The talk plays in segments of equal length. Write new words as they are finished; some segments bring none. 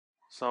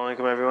Assalamu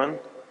alaikum everyone.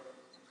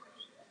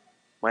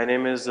 My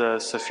name is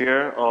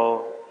Safir.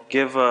 I'll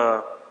give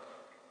a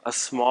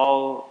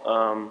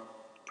small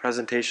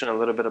presentation a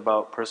little bit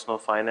about personal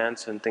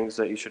finance and things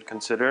that you should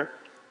consider.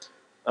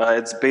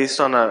 It's based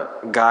on a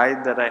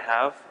guide that I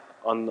have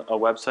on a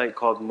website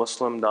called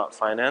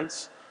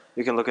Muslim.Finance.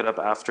 You can look it up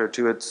after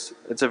too. It's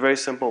a very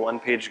simple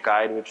one-page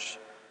guide which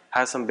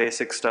has some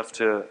basic stuff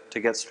to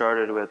get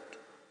started with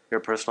your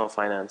personal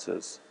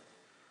finances.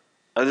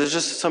 There's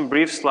just some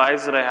brief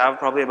slides that I have,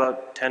 probably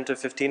about 10 to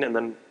 15, and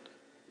then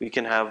we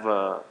can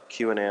have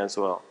Q&A as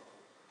well.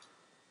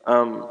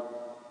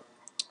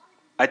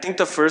 I think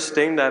the first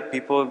thing that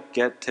people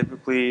get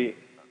typically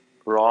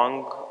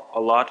wrong a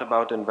lot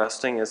about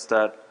investing is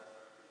that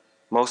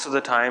most of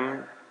the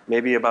time,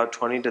 maybe about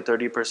 20 to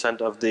 30%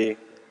 of the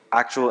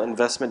actual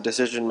investment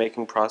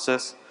decision-making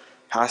process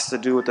has to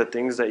do with the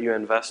things that you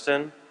invest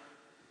in,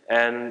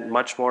 and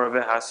much more of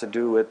it has to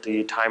do with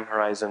the time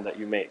horizon that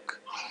you make.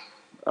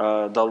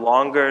 The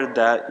longer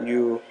that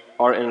you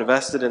are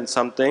invested in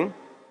something,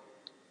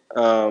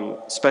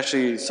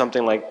 especially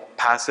something like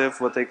passive,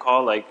 what they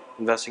call, like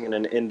investing in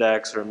an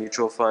index or a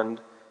mutual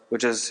fund,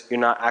 which is you're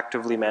not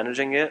actively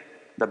managing it,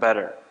 the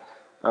better.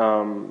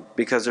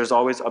 Because there's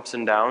always ups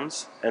and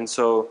downs, and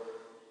so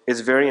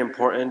it's very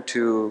important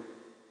to,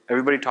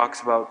 everybody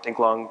talks about think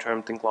long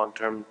term, think long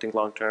term, think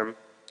long term,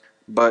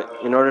 but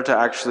in order to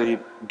actually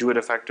do it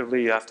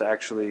effectively, you have to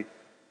actually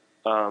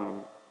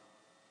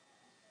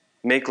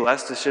make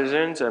less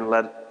decisions and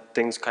let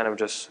things kind of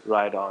just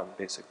ride on,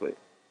 basically.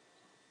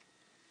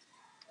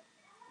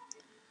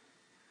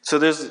 So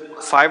there's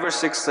 5 or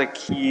 6 like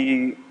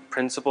key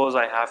principles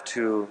I have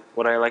to,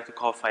 what I like to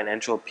call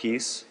financial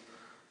peace.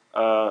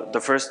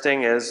 The first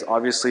thing is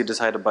obviously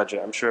decide a budget.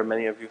 I'm sure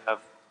many of you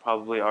have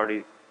probably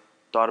already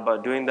thought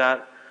about doing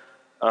that.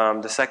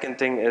 The second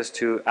thing is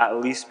to at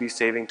least be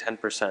saving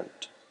 10%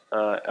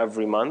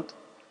 every month.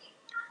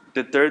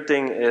 The third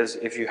thing is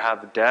if you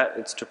have debt,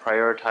 it's to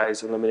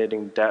prioritize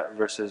eliminating debt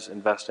versus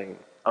investing.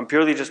 I'm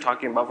purely just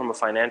talking about from a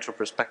financial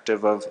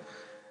perspective of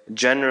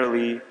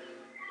generally,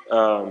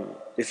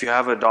 if you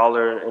have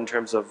 $1 in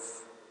terms of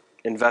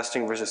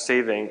investing versus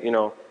saving,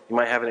 you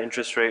might have an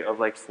interest rate of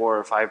like 4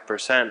 or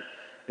 5%.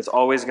 It's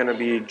always going to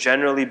be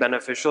generally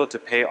beneficial to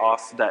pay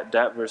off that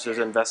debt versus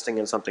investing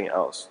in something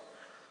else.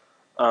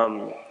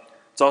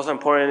 It's also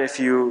important if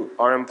you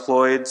are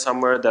employed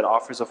somewhere that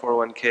offers a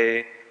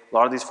 401k. A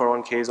lot of these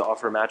 401ks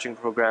offer matching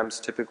programs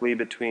typically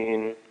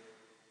between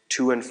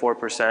 2 and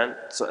 4%.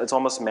 So it's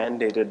almost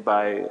mandated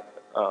by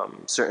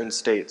certain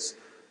states.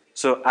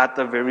 So at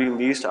the very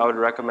least, I would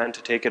recommend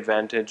to take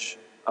advantage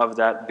of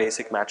that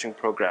basic matching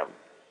program.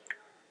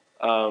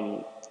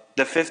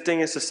 The fifth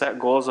thing is to set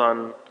goals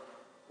on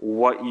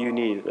what you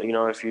need.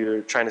 If you're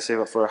trying to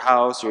save up for a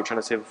house, or you're trying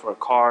to save up for a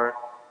car,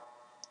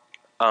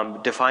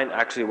 define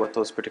actually what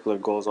those particular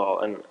goals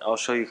are, and I'll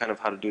show you kind of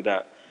how to do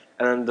that.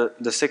 And then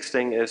the sixth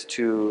thing is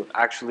to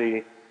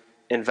actually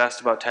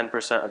invest about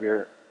 10% of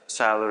your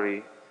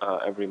salary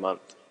every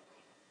month.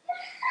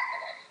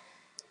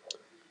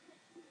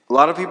 A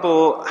lot of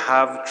people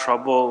have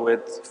trouble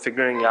with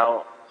figuring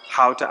out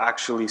how to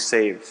actually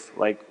save,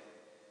 like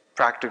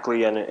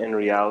practically and in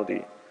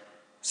reality.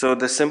 So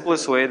the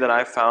simplest way that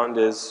I found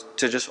is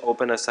to just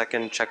open a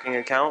second checking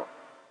account.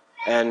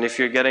 And if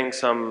you're getting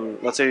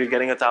let's say you're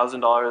getting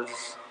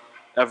 $1,000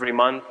 every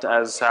month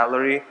as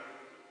salary,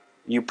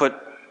 you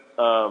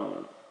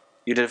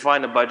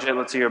define a budget.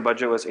 Let's say your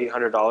budget was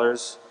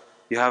 $800.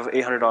 You have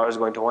 $800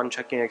 going to one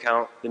checking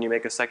account, then you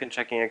make a second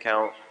checking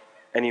account,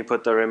 and you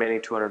put the remaining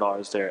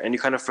 $200 there, and you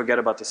kind of forget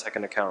about the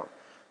second account.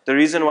 The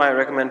reason why I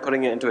recommend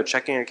putting it into a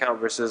checking account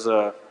versus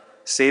a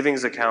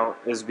savings account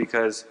is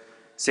because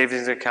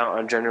savings accounts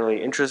are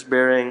generally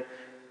interest-bearing,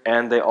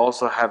 and they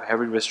also have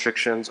heavy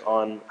restrictions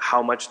on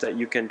how much that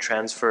you can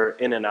transfer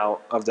in and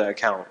out of the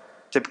account.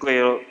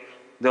 Typically,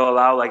 they'll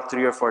allow like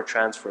 3 or 4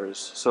 transfers.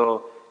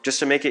 So just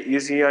to make it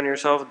easy on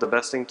yourself, the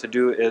best thing to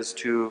do is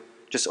to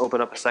just open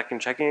up a second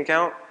checking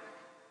account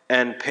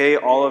and pay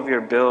all of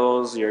your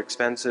bills, your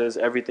expenses,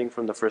 everything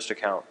from the first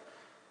account.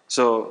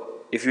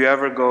 So if you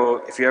ever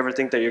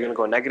think that you're going to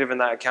go negative in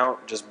that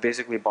account, just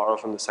basically borrow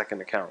from the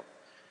second account.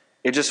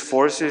 It just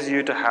forces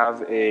you to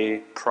have a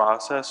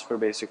process for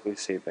basically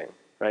saving,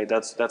 right?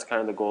 That's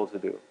kind of the goal to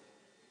do.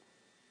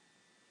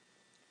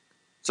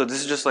 So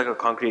this is just like a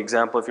concrete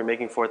example. If you're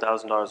making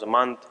 $4,000 a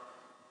month,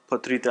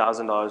 put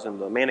 $3,000 in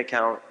the main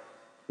account.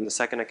 In the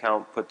second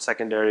account, put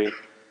secondary.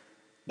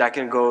 That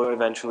can go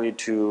eventually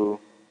to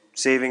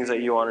savings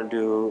that you want to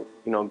do,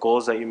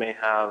 goals that you may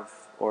have,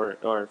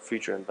 or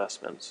future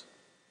investments.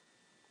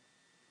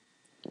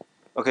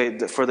 Okay,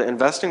 for the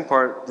investing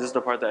part, this is the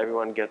part that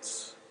everyone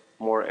gets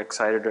more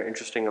excited or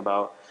interesting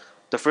about.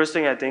 The first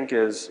thing I think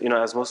is,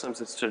 as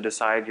Muslims, it's to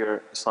decide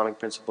your Islamic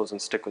principles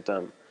and stick with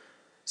them.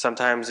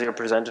 Sometimes you're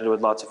presented with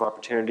lots of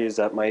opportunities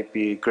that might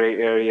be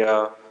gray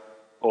area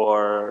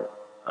or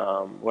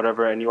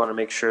whatever, and you want to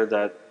make sure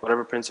that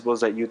whatever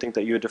principles that you think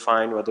that you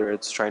define, whether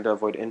it's trying to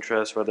avoid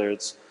interest, whether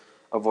it's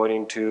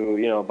avoiding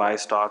to buy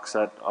stocks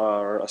that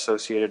are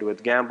associated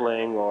with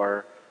gambling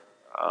or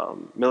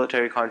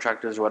military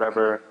contractors,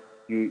 whatever,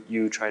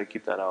 you try to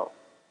keep that out.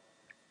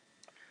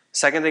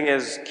 Second thing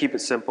is keep it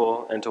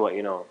simple and to what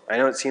you know. I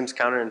know it seems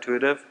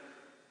counterintuitive,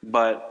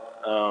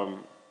 but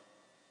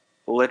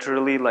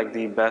literally like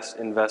the best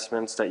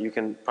investments that you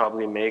can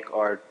probably make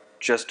are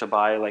just to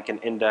buy like an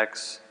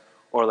index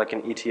or like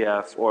an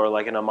ETF or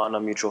like an amount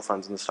of mutual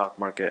funds in the stock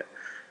market.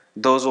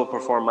 Those will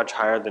perform much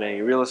higher than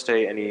any real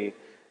estate, any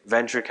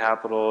venture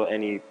capital,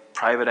 any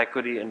private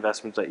equity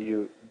investments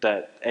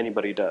that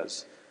anybody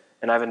does.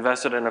 And I've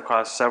invested in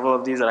across several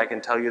of these, and I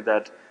can tell you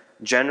that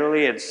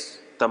generally it's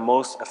the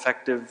most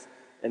effective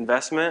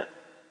investment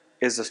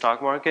is the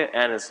stock market,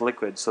 and it's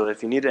liquid. So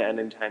if you need it at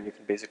any time, you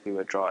can basically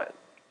withdraw it.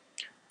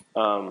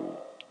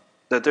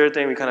 The third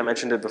thing, we kind of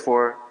mentioned it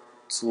before,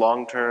 it's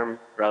long-term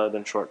rather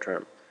than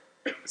short-term.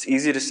 It's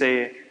easy to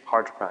say,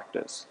 hard to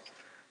practice.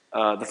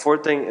 The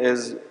fourth thing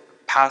is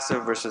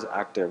passive versus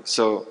active.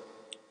 So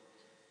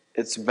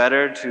it's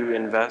better to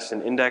invest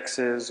in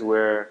indexes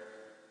where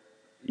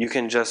you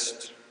can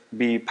just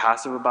be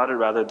passive about it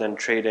rather than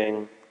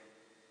trading,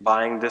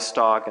 buying this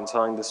stock and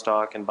selling this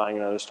stock and buying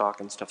another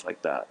stock and stuff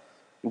like that.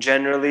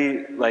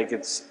 Generally, like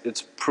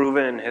it's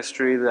proven in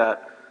history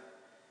that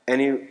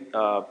any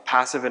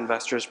passive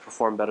investors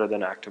perform better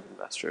than active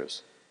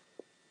investors.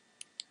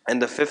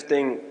 And the fifth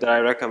thing that I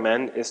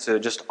recommend is to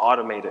just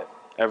automate it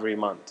every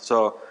month.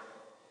 So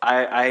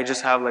I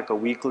just have like a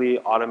weekly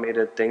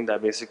automated thing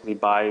that basically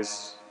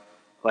buys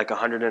like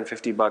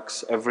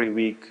 $150 every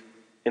week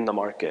in the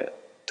market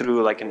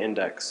through like an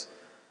index.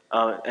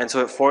 And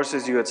so it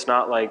forces you, it's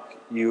not like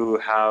you're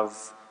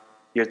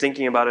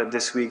thinking about it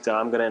this week that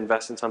I'm going to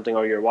invest in something,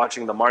 or you're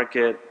watching the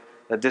market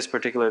that this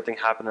particular thing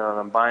happened and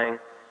I'm buying.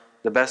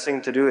 The best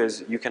thing to do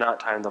is you cannot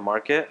time the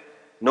market.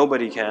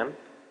 Nobody can.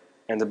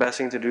 And the best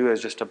thing to do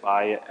is just to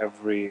buy it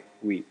every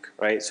week,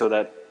 right? So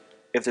that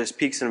if there's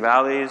peaks and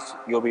valleys,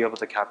 you'll be able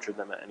to capture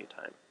them at any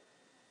time.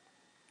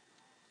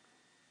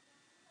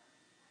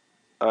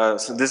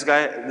 So this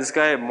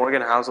guy,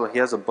 Morgan Housel, he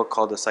has a book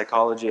called The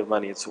Psychology of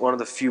Money. It's one of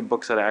the few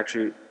books that I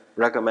actually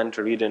recommend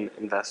to read in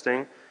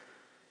investing.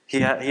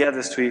 He had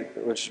this tweet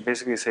which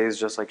basically says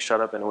just like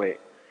shut up and wait.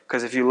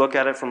 Because if you look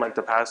at it from like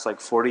the past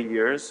like 40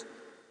 years,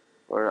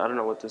 or I don't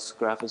know what this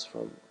graph is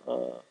from,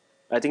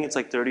 I think it's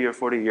like 30 or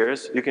 40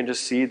 years, you can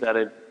just see that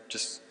it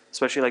just,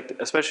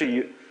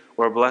 especially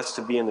we're blessed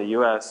to be in the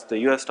US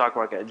stock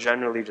market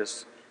generally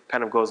just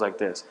kind of goes like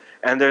this.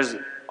 And there's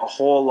a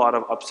whole lot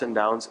of ups and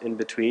downs in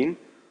between,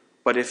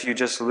 but if you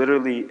just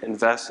literally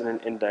invest in an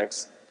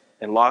index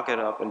and lock it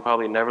up and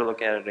probably never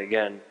look at it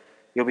again,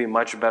 you'll be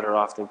much better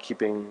off than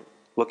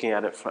looking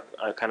at it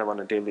kind of on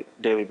a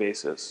daily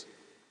basis.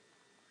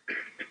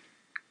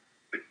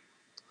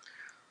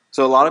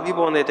 So a lot of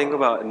people, when they think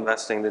about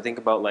investing, they think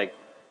about like,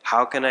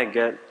 how can I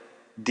get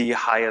the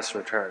highest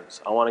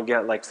returns? I want to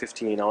get like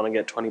 15, I want to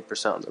get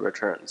 20% on the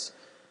returns.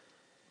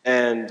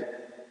 And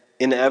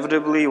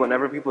inevitably,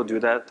 whenever people do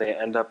that, they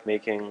end up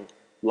making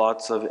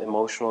lots of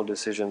emotional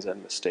decisions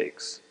and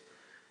mistakes.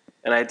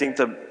 And I think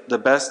the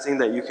best thing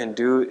that you can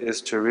do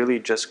is to really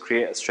just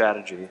create a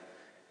strategy.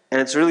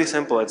 And it's really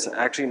simple. It's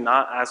actually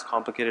not as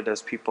complicated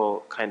as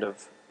people kind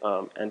of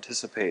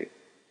anticipate.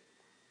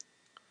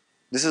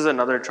 This is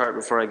another chart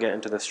before I get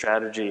into the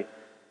strategy,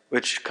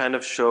 which kind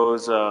of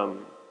shows,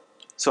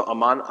 so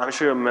Amana, I'm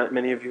sure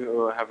many of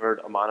you have heard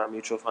Amana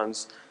mutual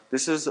funds.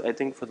 This is, I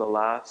think,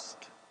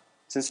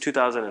 since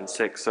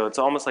 2006, so it's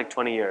almost like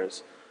 20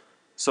 years.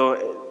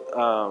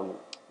 So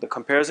the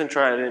comparison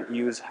chart I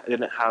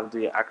didn't have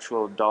the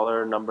actual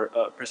dollar number,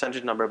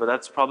 percentage number, but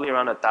that's probably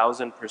around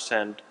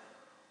 1,000%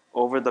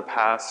 over the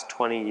past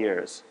 20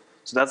 years.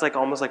 So that's like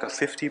almost like a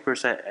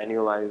 50%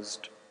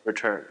 annualized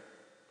return,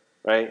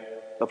 right?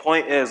 The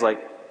point is,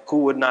 like, who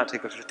would not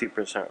take a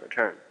 50%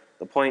 return?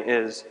 The point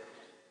is,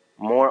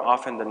 more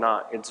often than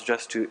not, it's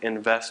just to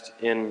invest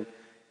in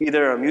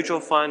either a mutual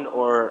fund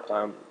or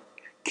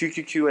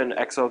QQQ and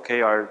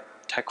XLK are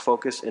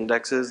tech-focused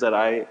indexes that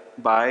I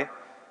buy.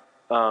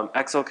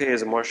 XLK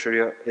is more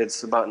Sharia.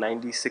 It's about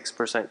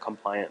 96%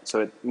 compliant, so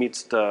it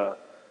meets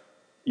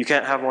you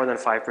can't have more than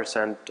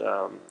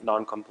 5%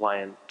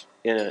 non-compliant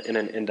in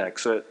an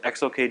index. So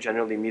XLK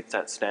generally meets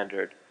that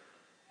standard.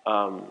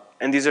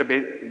 And these are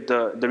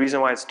the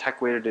reason why it's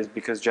tech weighted is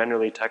because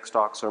generally tech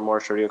stocks are more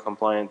Sharia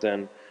compliant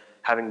than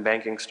having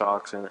banking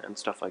stocks and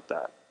stuff like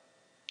that.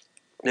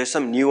 There's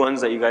some new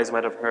ones that you guys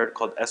might have heard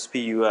called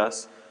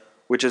SPUS,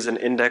 which is an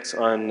index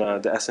on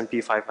the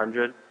S&P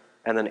 500,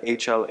 and then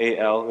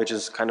HLAL, which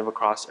is kind of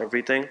across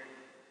everything.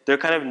 They're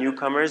kind of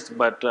newcomers,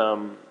 but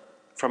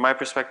from my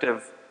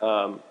perspective,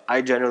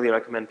 I generally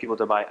recommend people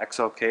to buy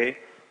XLK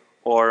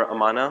or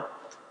Amana.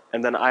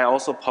 And then I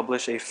also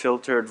publish a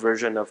filtered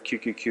version of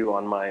QQQ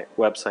on my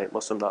website,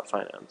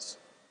 Muslim.Finance.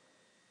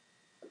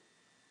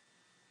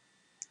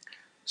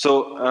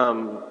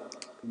 So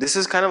this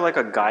is kind of like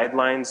a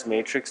guidelines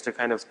matrix to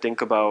kind of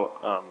think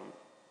about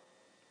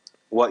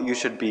what you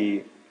should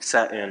be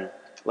set in,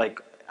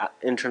 like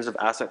in terms of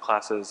asset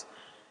classes.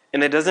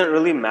 And it doesn't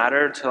really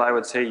matter till I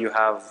would say you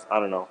have, I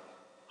don't know,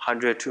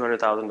 $100,000,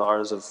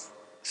 $200,000 of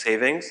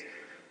savings.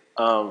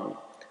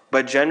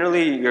 But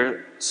generally,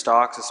 your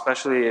stocks,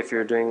 especially if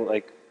you're doing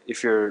like,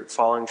 if you're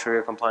following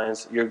Sharia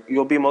compliance,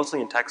 you'll be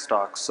mostly in tech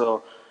stocks.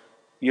 So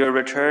your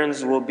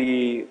returns will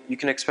be, you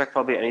can expect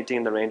probably anything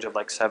in the range of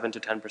like 7 to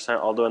 10%,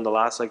 although in the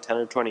last like 10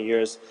 or 20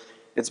 years,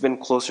 it's been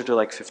closer to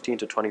like 15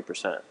 to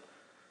 20%.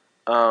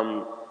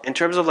 In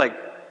terms of like,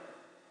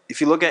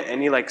 if you look at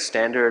any like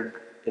standard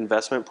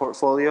investment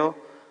portfolio,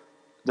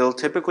 they'll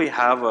typically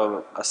have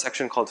a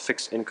section called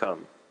fixed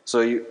income.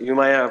 So you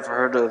might have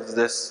heard of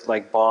this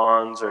like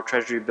bonds or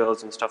treasury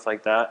bills and stuff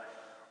like that.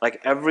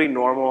 Like every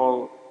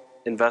normal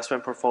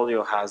investment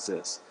portfolio has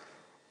this.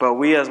 But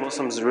we as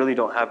Muslims really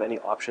don't have any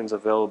options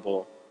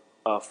available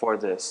for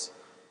this.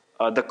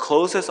 The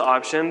closest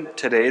option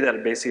today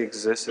that basically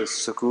exists is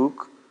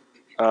sukuk,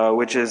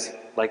 which is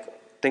like,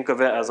 think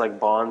of it as like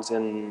bonds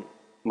in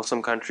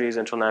Muslim countries,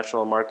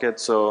 international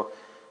markets. So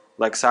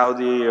like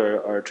Saudi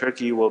or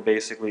Turkey will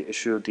basically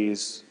issue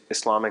these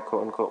Islamic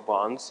quote-unquote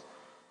bonds.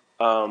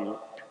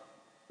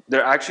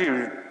 They're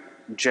actually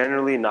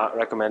generally not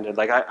recommended.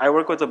 Like I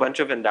work with a bunch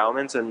of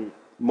endowments, and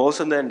most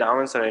of the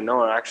endowments that I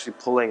know are actually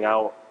pulling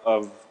out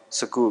of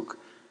sukuk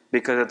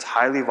because it's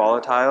highly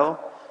volatile,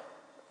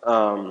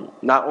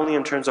 not only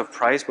in terms of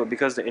price, but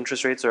because the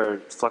interest rates are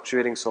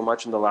fluctuating so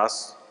much in the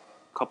last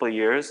couple of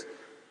years,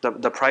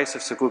 the price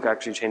of sukuk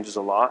actually changes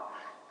a lot.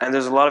 And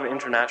there's a lot of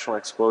international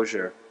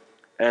exposure.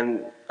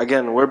 And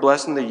again, we're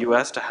blessed in the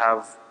US to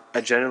have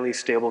a generally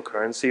stable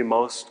currency.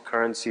 Most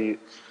currency,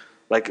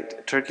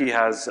 like Turkey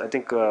has, I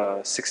think,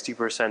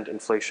 60%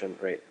 inflation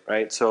rate,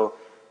 right? So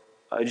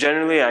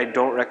generally, I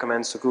don't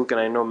recommend sukuk, and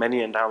I know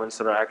many endowments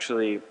that are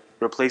actually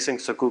replacing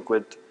sukuk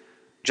with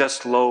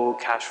just low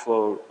cash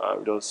flow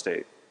real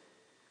estate.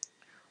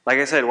 Like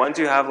I said, once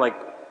you have like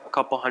a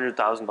couple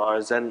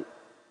 $100,000, then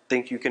I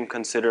think you can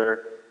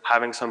consider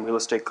having some real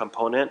estate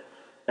component.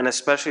 And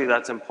especially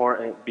that's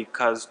important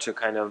because to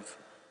kind of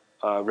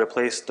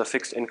replace the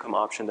fixed income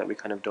option that we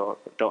kind of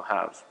don't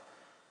have.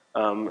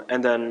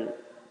 And then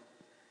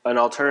an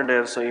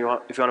alternative, so if you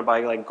want to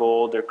buy like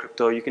gold or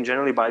crypto, you can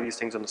generally buy these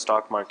things on the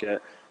stock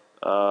market.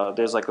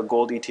 There's like a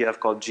gold ETF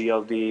called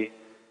GLD.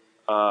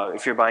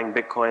 If you're buying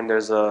Bitcoin,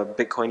 there's a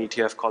Bitcoin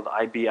ETF called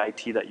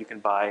IBIT that you can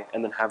buy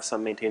and then have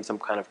maintain some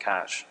kind of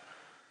cash.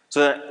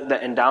 So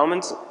the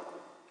endowments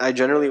I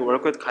generally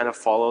work with kind of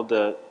follow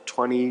the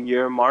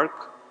 20-year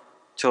mark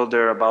till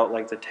they're about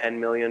like the $10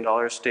 million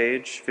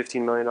stage,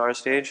 $15 million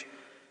stage.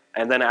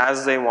 And then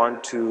as they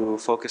want to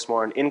focus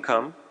more on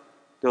income,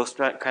 they'll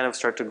kind of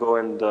start to go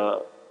in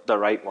the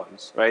right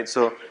ones, right?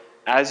 So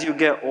as you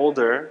get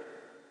older,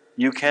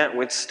 you can't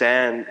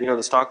withstand,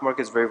 the stock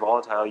market is very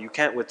volatile. You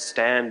can't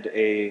withstand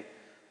a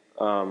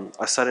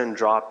sudden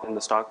drop in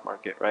the stock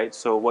market, right?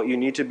 So what you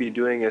need to be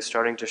doing is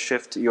starting to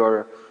shift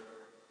your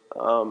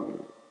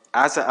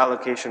asset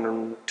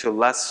allocation to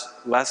less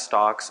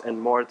stocks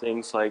and more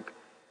things like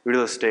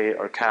real estate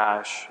or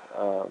cash,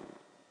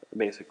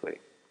 basically.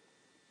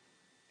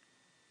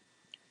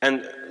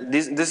 And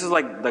this is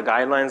like the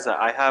guidelines that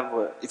I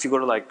have. If you go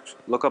to like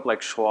look up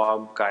like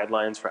Schwab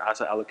guidelines for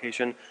asset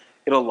allocation,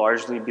 it'll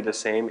largely be the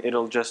same.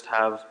 It'll just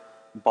have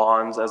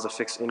bonds as a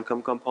fixed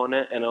income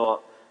component,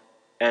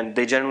 and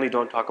they generally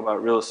don't talk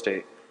about real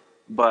estate.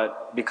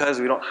 But because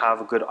we don't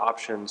have good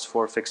options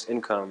for fixed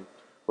income,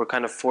 we're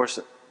kind of forced.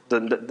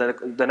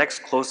 The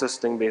next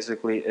closest thing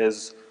basically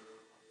is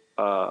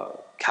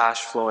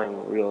cash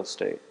flowing real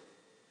estate.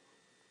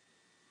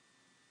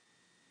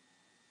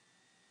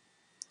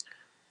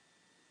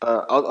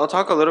 I'll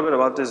talk a little bit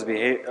about this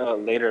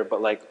later,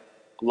 but like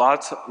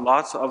lots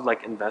of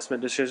like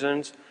investment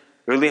decisions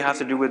really have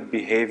to do with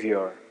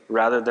behavior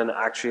rather than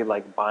actually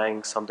like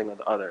buying something or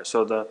the other.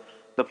 So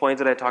the point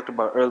that I talked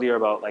about earlier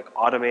about like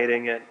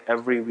automating it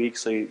every week,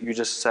 so you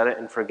just set it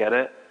and forget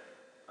it.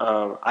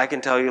 I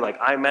can tell you, like,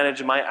 I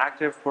manage my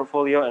active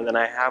portfolio, and then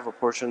I have a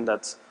portion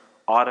that's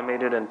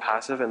automated and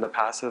passive, and the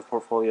passive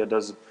portfolio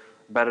does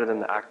better than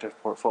the active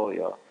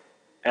portfolio.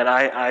 And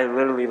I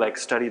literally like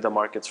study the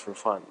markets for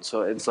fun.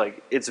 So it's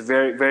like it's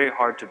very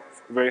hard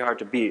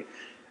to beat.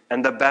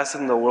 And the best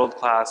in the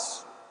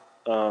world-class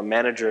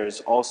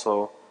managers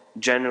also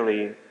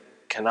generally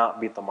cannot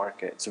beat the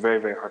market. It's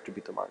very hard to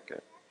beat the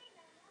market.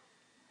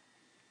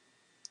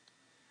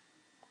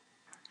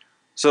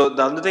 So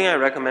the other thing I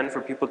recommend for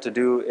people to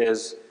do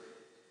is,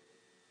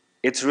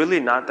 it's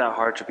really not that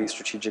hard to be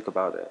strategic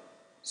about it.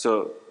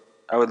 So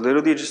I would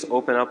literally just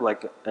open up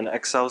like an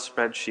Excel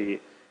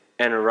spreadsheet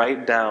and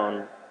write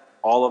down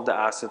all of the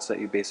assets that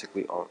you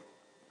basically own,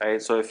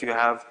 right? So if you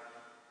have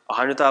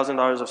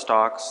 $100,000 of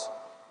stocks,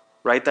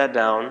 write that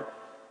down.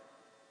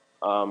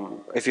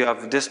 If you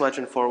have this much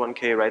in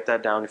 401k, write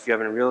that down. If you have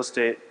in real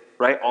estate,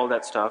 write all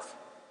that stuff,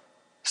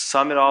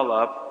 sum it all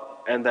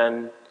up, and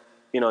then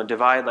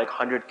divide like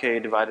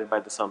 100k divided by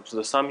the sum. So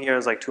the sum here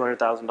is like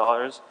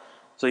 $200,000.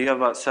 So you have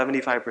about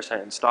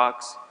 75% in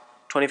stocks,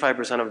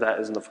 25% of that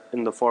is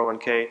in the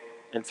 401k,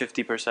 and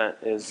 50%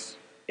 is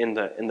in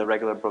the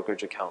regular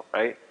brokerage account,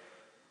 right?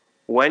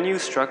 When you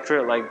structure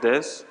it like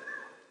this,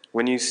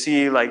 when you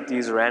see like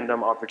these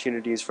random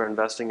opportunities for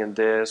investing in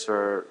this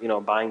or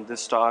buying this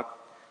stock,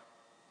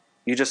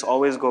 you just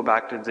always go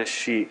back to this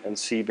sheet and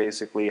see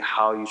basically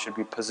how you should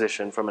be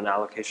positioned from an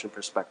allocation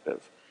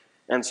perspective.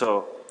 And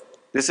so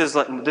this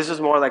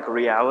is more like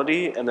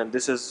reality, and then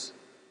this is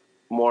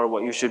more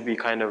what you should be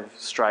kind of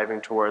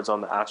striving towards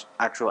on the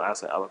actual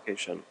asset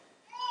allocation.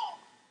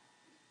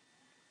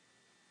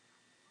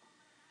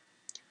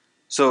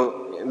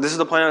 So this is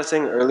the point I was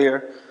saying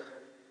earlier.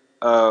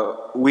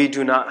 We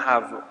do not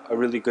have a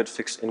really good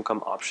fixed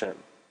income option,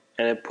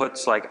 and it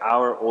puts like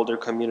our older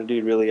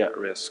community really at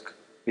risk,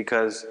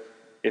 because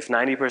if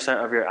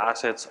 90% of your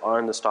assets are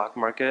in the stock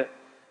market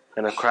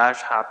and a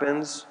crash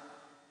happens,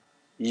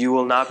 you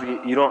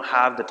don't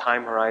have the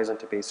time horizon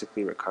to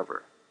basically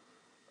recover.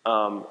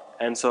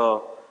 And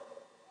so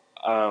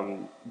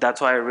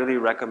that's why I really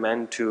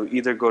recommend to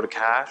either go to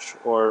cash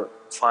or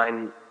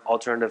find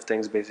alternative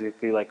things,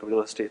 basically like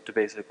real estate, to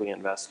basically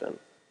invest in.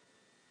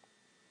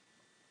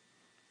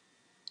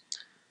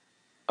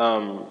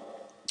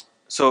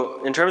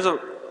 So in terms of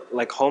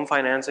like home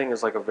financing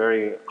is like a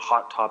very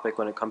hot topic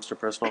when it comes to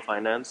personal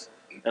finance.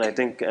 And I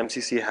think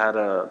MCC had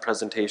a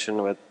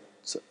presentation with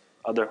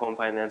other home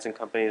financing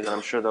companies, and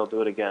I'm sure they'll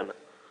do it again.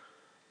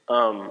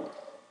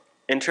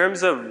 In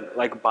terms of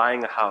like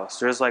buying a house,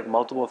 there's like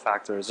multiple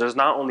factors. There's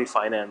not only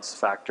finance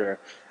factor.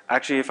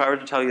 Actually, if I were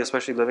to tell you,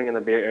 especially living in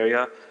the Bay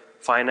Area,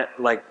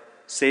 like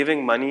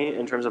saving money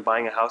in terms of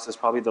buying a house is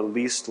probably the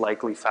least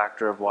likely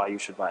factor of why you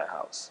should buy a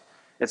house.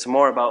 It's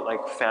more about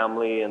like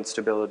family and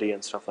stability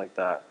and stuff like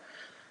that.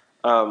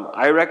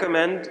 I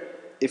recommend,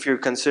 if you're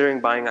considering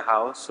buying a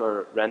house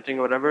or renting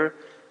or whatever,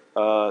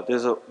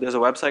 there's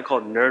a website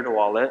called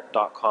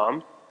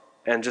nerdwallet.com,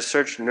 and just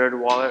search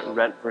NerdWallet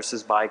rent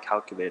versus buy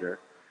calculator.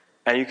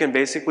 And you can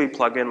basically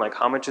plug in like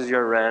how much is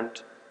your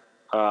rent,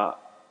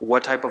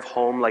 what type of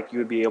home like you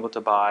would be able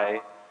to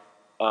buy,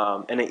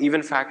 and it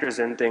even factors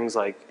in things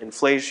like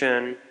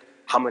inflation,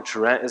 how much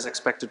rent is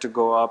expected to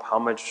go up, how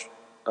much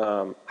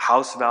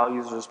house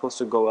values are supposed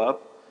to go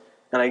up.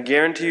 And I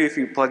guarantee you, if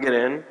you plug it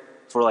in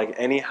for like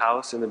any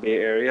house in the Bay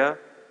Area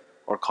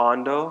or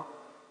condo,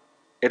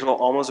 it will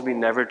almost be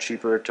never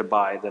cheaper to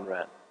buy than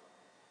rent,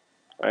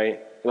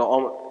 right?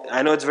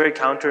 I know it's very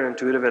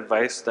counterintuitive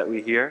advice that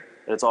we hear,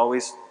 and it's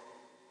always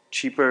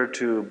cheaper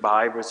to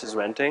buy versus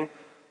renting.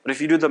 But if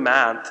you do the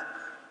math,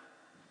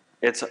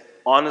 it's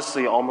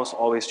honestly almost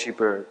always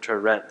cheaper to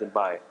rent than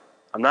buy.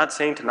 I'm not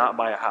saying to not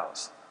buy a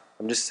house.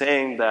 I'm just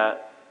saying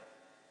that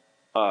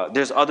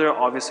there's other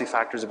obviously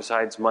factors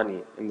besides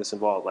money in this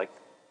involved, like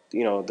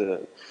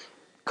the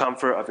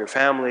comfort of your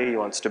family, you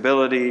want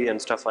stability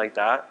and stuff like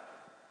that.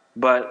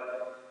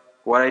 But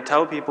what I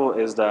tell people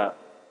is that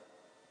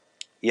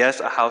yes,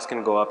 a house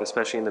can go up,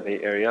 especially in the Bay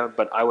Area,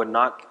 but I would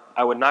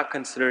not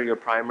consider your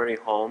primary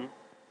home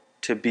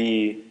to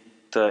be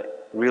the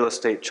real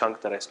estate chunk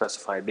that I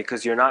specified,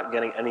 because you're not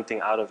getting anything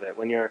out of it.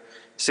 When you're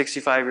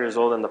 65 years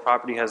old and the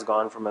property has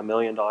gone from $1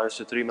 million to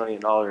 $3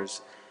 million,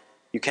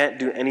 you can't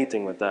do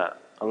anything with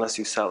that unless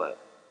you sell it,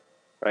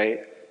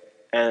 right?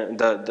 And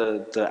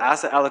the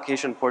asset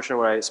allocation portion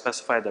where I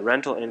specified the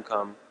rental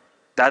income,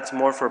 that's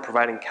more for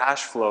providing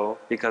cash flow,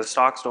 because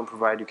stocks don't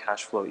provide you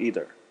cash flow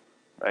either,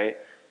 right?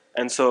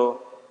 And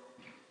so,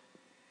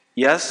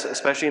 yes,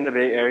 especially in the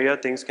Bay Area,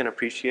 things can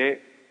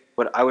appreciate,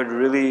 but I would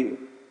really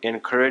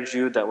encourage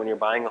you that when you're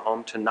buying a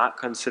home to not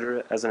consider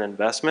it as an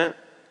investment.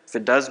 If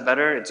it does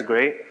better, it's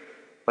great,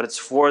 but it's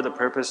for the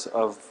purpose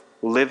of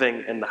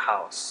living in the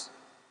house,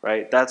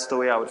 right? That's the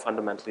way I would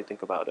fundamentally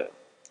think about it.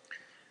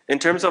 In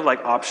terms of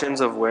like options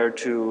of where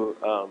to,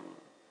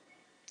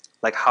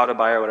 like how to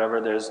buy or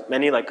whatever, there's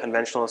many like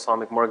conventional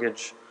Islamic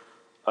mortgage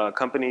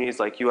companies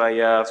like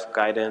UIF,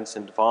 Guidance,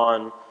 and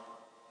Devon.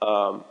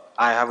 I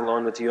have a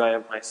loan with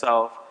UIF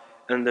myself.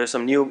 And there's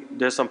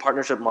some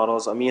partnership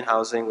models, Amin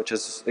Housing, which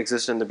has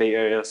existed in the Bay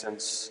Area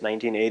since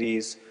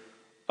 1980s.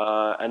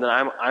 And then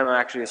I'm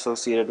actually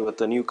associated with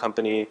a new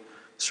company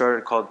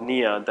started called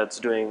NIA that's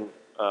doing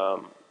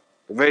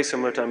very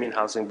similar to Amin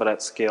Housing, but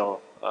at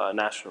scale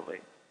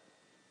nationally.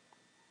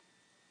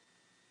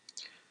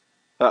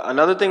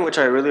 Another thing which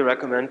I really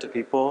recommend to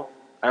people,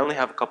 I only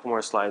have a couple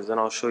more slides, then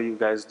I'll show you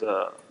guys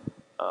the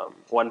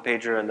one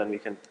pager and then we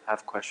can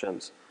have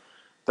questions.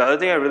 The other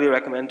thing I really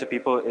recommend to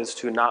people is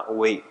to not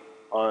wait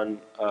on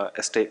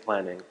estate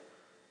planning.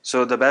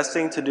 So the best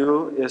thing to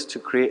do is to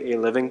create a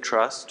living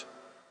trust.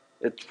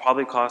 It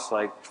probably costs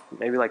like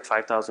maybe like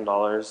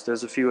 $5,000.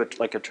 There's a few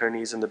like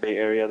attorneys in the Bay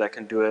Area that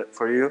can do it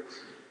for you.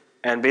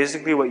 And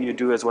basically what you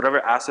do is whatever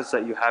assets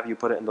that you have, you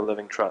put it in the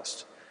living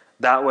trust.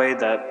 That way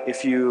that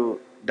if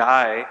you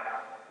die,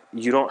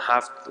 you don't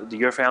have to,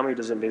 your family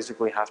doesn't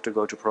basically have to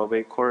go to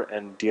probate court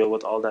and deal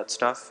with all that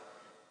stuff.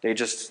 They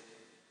just,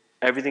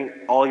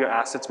 all your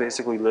assets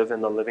basically live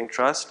in the living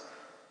trust,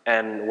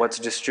 and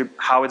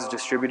how it's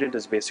distributed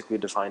is basically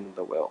defined in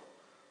the will,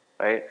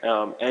 right?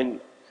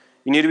 And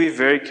you need to be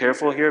very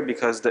careful here,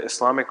 because the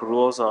Islamic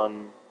rules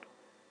on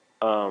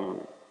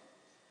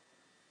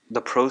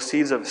the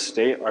proceeds of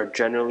estate are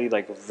generally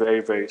like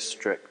very, very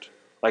strict.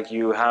 Like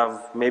you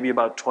have maybe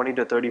about 20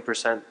 to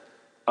 30%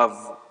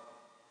 of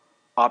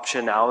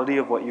optionality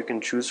of what you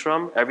can choose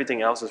from.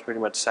 Everything else is pretty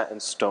much set in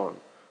stone.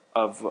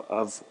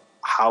 of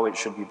how it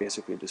should be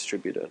basically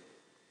distributed.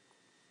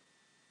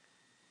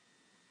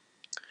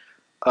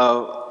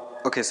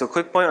 Okay, so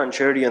quick point on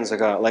charity and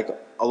zakat. Like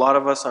a lot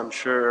of us, I'm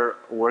sure,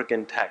 work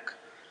in tech,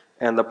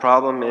 and the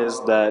problem is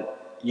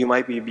that you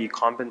might be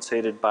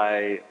compensated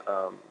by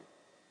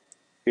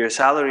your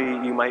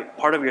salary.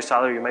 Part of your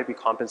salary you might be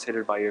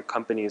compensated by your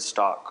company's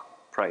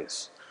stock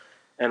price,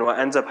 and what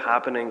ends up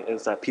happening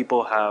is that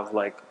people have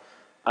like,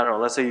 I don't know,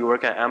 let's say you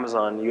work at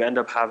Amazon, you end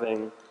up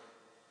having,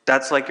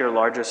 that's like your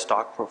largest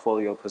stock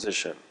portfolio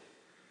position.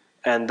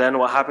 And then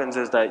what happens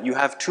is that you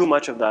have too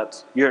much of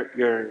that,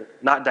 you're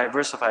not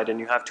diversified and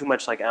you have too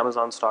much like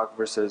Amazon stock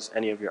versus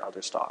any of your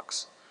other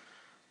stocks.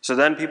 So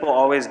then people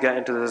always get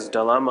into this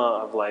dilemma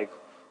of like,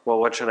 well,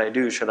 what should I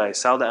do? Should I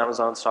sell the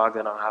Amazon stock?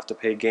 Then I'll have to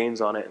pay gains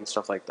on it and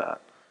stuff like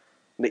that.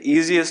 The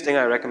easiest thing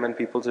I recommend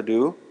people to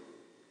do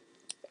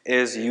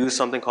is use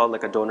something called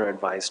like a donor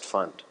advised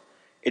fund.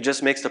 It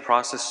just makes the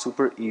process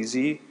super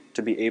easy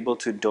to be able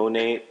to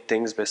donate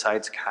things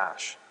besides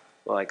cash,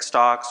 like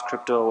stocks,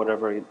 crypto,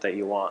 whatever that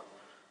you want.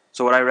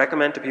 So what I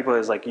recommend to people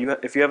is like,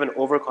 if you have an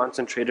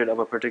over-concentrated of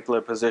a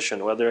particular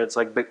position, whether it's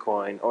like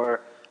Bitcoin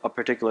or a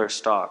particular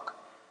stock,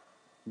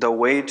 the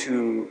way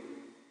to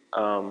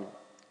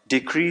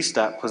decrease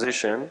that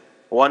position,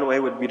 one way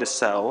would be to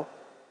sell,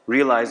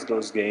 realize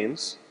those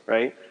gains,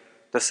 right?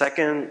 The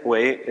second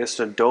way is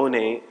to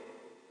donate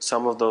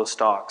some of those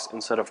stocks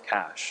instead of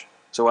cash.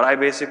 So what I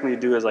basically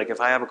do is like, if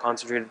I have a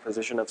concentrated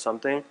position of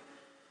something,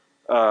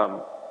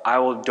 I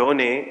will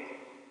donate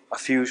a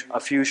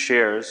few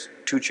shares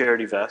to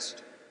Charity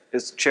Vest.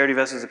 Charity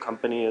Vest is a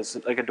company, it's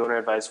like a donor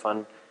advised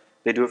fund.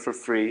 They do it for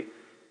free.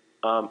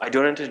 I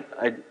donated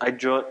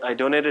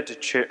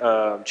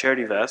to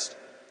Charity Vest,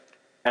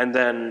 and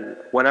then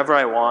whenever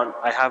I want,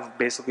 I have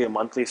basically a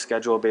monthly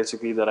schedule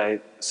basically that I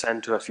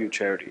send to a few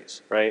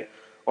charities, right?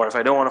 Or if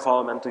I don't want to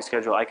follow a monthly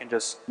schedule, I can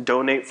just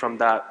donate from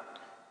that.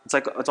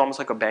 It's almost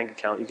like a bank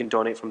account. You can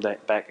donate from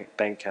that bank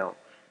account.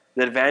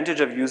 The advantage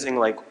of using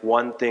like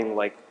one thing,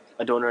 like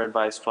a donor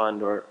advised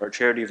fund or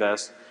Charity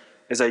Vest,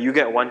 is that you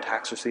get one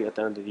tax receipt at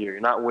the end of the year.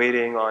 You're not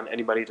waiting on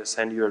anybody to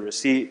send you a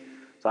receipt.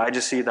 So I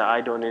just see that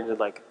I donated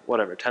like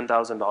whatever,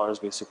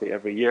 $10,000 basically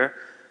every year,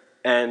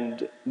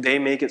 and they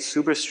make it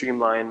super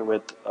streamlined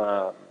with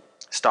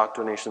stock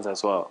donations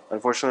as well.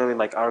 Unfortunately,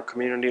 like our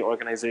community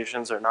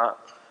organizations are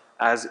not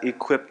as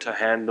equipped to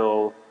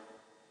handle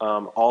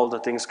all the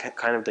things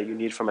kind of that you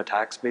need from a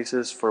tax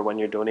basis for when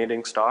you're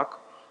donating stock.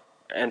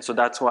 And so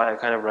that's why I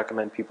kind of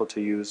recommend people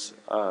to use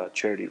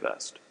Charity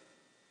Vest.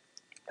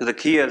 The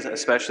key is,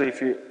 especially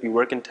if you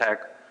work in tech,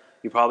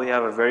 you probably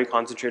have a very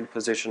concentrated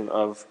position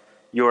of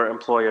your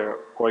employer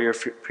or your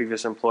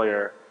previous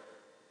employer,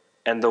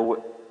 and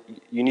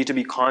you need to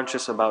be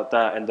conscious about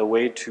that, and the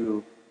way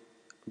to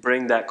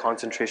bring that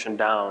concentration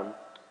down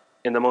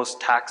in the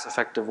most tax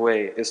effective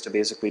way is to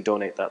basically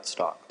donate that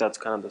stock. That's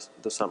kind of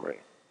the summary.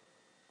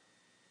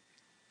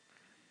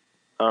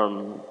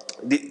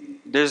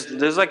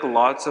 There's like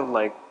lots of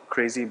like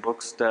crazy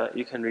books that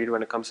you can read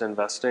when it comes to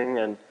investing,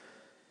 and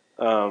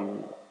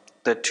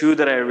the two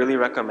that I really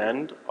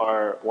recommend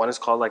are, one is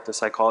called like The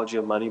Psychology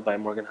of Money by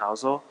Morgan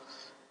Housel,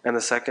 and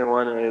the second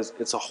one is,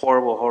 it's a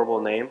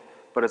horrible name,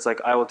 but it's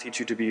like I Will Teach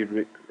You to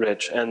Be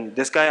Rich. And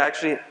this guy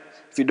actually,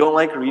 if you don't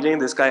like reading,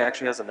 this guy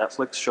actually has a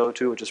Netflix show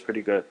too, which is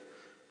pretty good.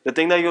 The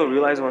thing that you'll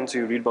realize once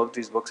you read both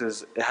these books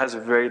is it has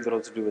very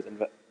little to do with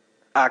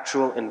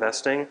actual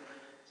investing,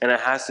 and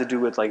it has to do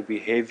with like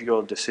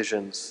behavioral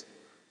decisions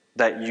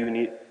that you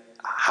need,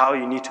 how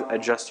you need to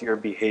adjust your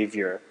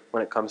behavior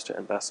when it comes to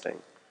investing.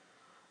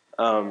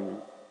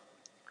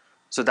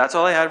 So that's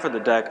all I had for the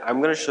deck. I'm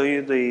going to show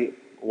you the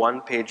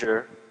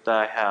one-pager that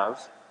I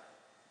have,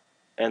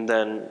 and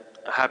then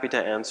happy to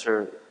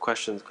answer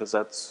questions because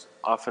that's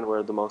often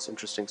where the most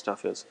interesting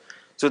stuff is.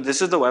 So this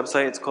is the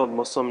website. It's called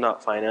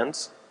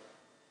Muslim.Finance.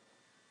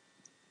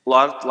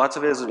 Lots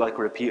of it is like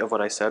a repeat of what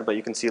I said, but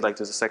you can see like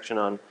there's a section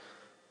on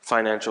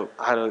financial,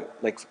 how to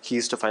like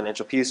keys to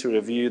financial peace. We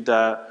reviewed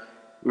that.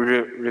 We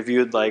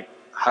reviewed like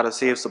how to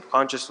save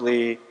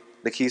subconsciously.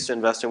 The keys to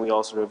investing we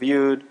also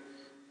reviewed.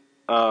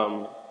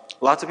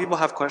 Lots of people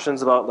have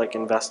questions about like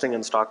investing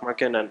in stock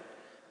market, and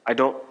I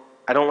don't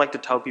like to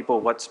tell people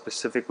what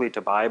specifically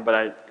to buy, but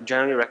I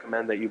generally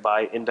recommend that you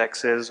buy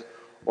indexes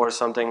or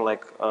something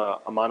like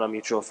Amana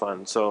mutual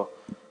fund. So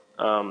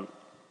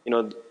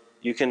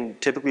you can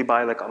typically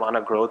buy like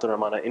Amana Growth or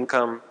Amana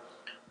Income.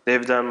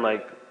 They've done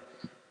like,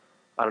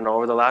 I don't know,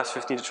 over the last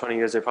 15 to 20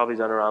 years, they've probably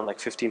done around like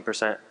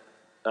 15%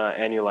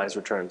 annualized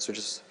returns, which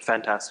is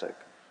fantastic.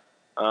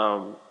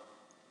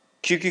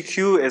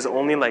 QQQ is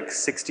only like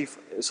 60.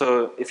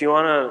 So if you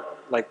want to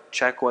like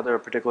check whether a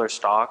particular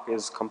stock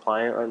is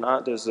compliant or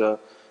not, there's a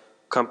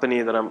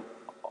company that I'm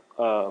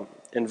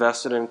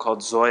invested in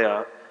called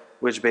Zoya,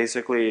 which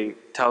basically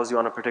tells you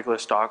on a particular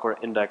stock or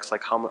index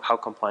like how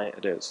compliant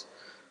it is.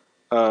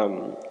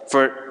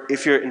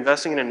 If you're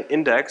investing in an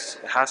index,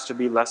 it has to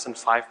be less than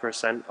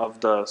 5%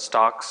 of the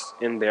stocks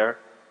in there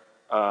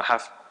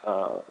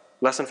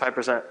less than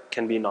 5%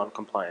 can be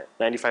non-compliant.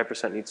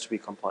 95% needs to be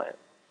compliant.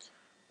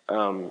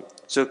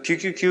 So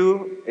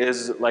QQQ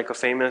is like a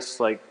famous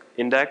like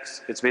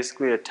index. It's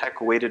basically a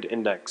tech-weighted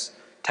index.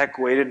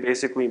 Tech-weighted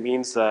basically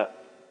means that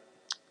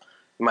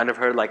you might have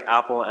heard like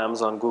Apple,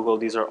 Amazon, Google,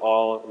 these are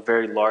all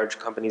very large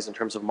companies in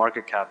terms of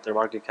market cap. Their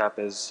market cap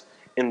is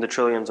in the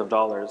trillions of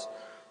dollars.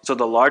 So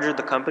the larger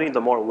the company,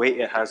 the more weight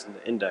it has in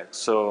the index.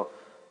 So,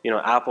 you know,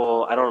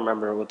 Apple, I don't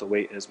remember what the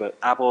weight is, but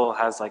Apple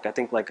has like, I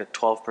think like a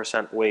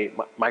 12% weight.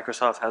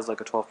 Microsoft has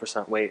like a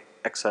 12% weight,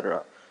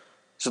 etc.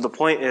 So the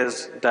point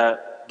is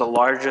that the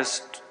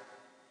largest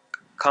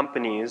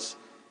companies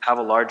have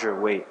a larger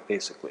weight,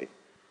 basically.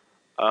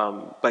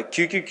 But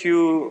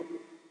QQQ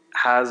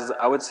has,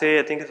 I would say,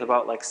 I think it's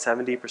about like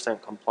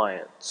 70%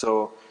 compliant.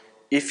 So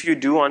if you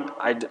do want,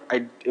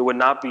 it would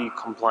not be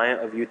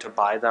compliant of you to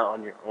buy that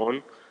on your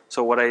own.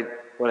 So what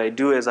I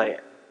do is I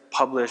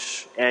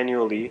publish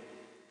annually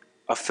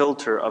a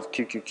filter of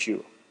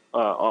QQQ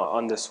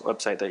on this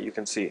website that you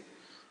can see.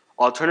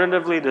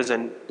 Alternatively, there's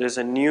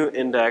a new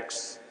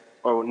index,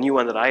 or new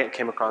one that I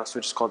came across,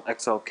 which is called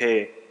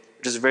XLK,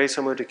 which is very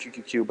similar to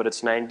QQQ, but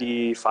it's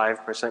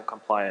 95%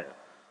 compliant,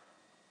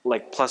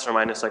 like plus or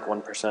minus like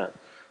 1%.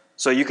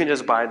 So you can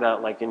just buy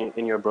that like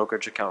in your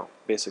brokerage account,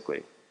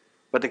 basically.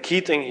 But the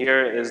key thing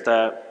here is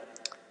that,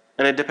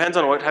 and it depends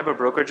on what type of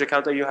brokerage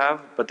account that you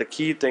have, but the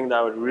key thing that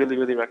I would really,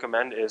 really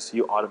recommend is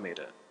you automate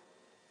it.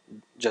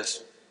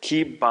 Just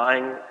keep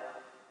buying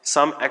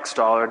some X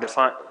dollar,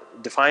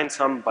 define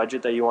some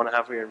budget that you want to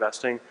have for your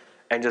investing,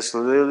 and just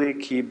literally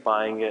keep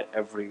buying it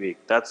every week.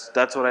 That's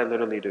what I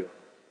literally do.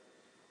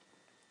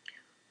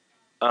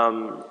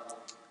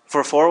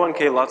 For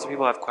 401k, lots of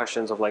people have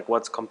questions of like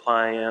what's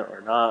compliant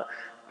or not.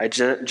 I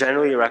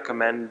generally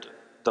recommend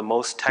the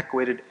most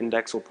tech-weighted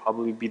index will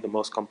probably be the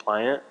most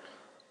compliant.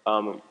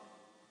 And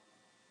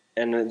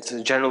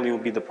it generally will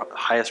be the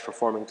highest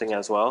performing thing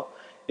as well.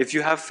 If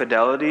you have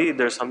Fidelity,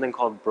 there's something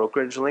called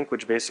brokerage link,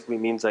 which basically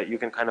means that you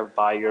can kind of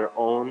buy your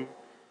own,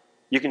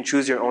 you can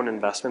choose your own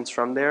investments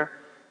from there.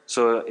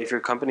 So if your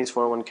company's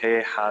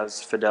 401k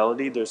has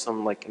Fidelity, there's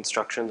some like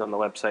instructions on the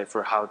website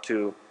for how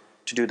to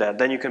do that.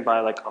 Then you can buy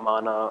like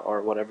Amana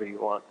or whatever you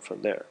want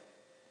from there.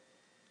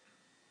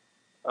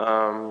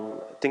 I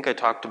think I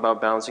talked about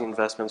balancing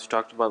investments. We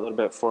talked about a little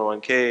bit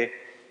 401k.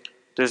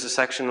 There's a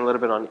section a little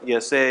bit on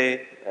ESA,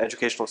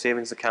 educational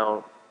savings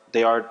account.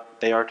 They are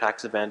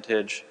tax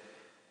advantage.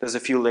 There's a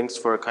few links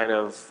for kind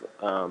of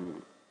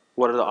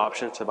what are the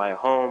options to buy a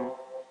home.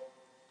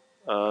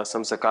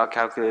 Some zakat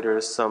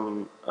calculators.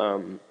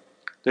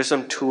 There's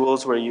some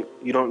tools where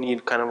you don't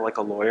need kind of like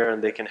a lawyer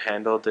and they can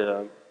handle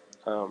the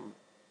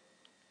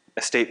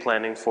estate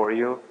planning for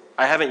you.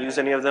 I haven't used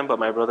any of them, but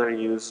my brother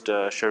used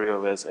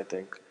ShariaWiz, I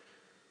think.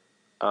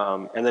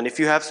 And then if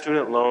you have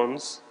student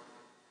loans,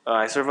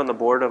 I serve on the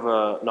board of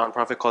a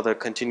nonprofit called the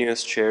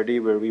Continuous Charity,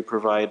 where we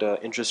provide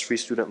interest-free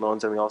student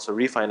loans and we also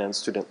refinance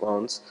student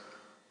loans.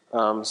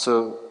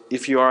 So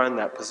if you are in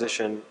that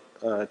position,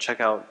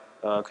 check out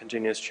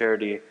Continuous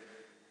Charity.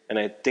 And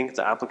I think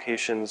the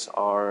applications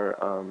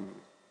are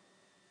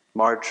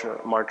March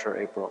or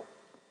April.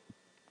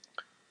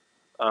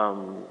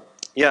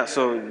 Yeah,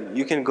 so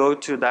you can go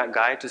to that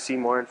guide to see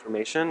more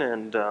information,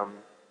 and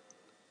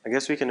I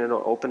guess we can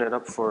open it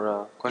up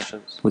for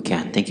questions. Yeah, we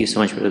can. Thank you so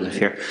much, Brother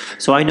Zafir.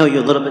 So I know you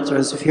a little bit,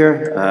 Brother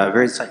Zafir.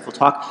 Very insightful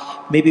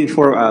talk. Maybe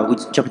before we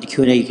jump into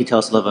Q&A, you can tell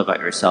us a little bit about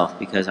yourself,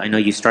 because I know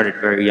you started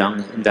very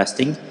young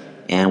investing,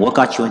 and what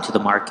got you into the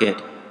market?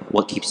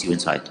 What keeps you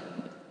inside?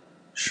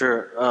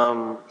 Sure.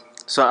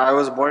 So I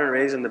was born and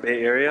raised in the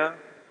Bay Area.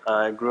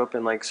 I grew up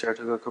in like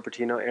Saratoga,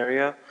 Cupertino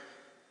area.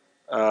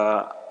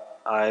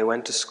 I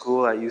went to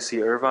school at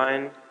UC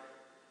Irvine,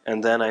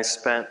 and then I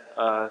spent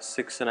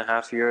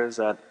 6.5 years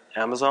at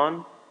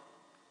Amazon.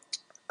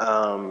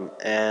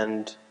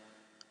 And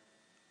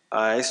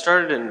I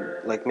started in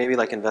maybe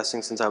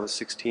investing since I was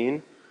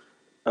 16.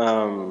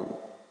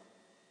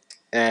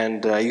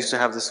 And I used to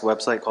have this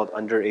website called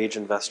Underage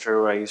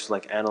Investor, where I used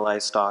to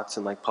analyze stocks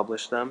and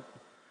publish them.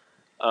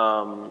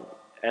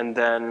 And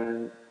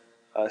then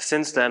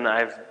since then,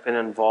 I've been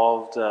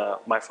involved.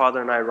 My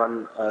father and I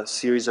run a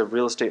series of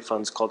real estate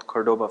funds called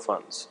Cordoba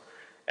Funds.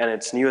 And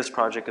its newest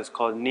project is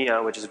called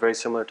NIA, which is very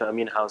similar to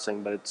Amin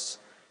Housing, but it's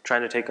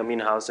trying to take Amin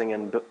Housing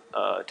and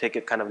take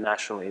it kind of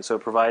nationally. So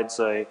it provides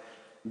a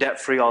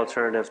debt-free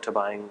alternative to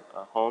buying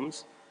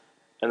homes.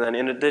 And then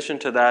in addition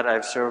to that,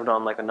 I've served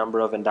on a number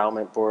of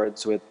endowment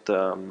boards with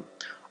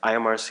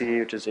IMRC,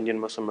 which is Indian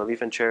Muslim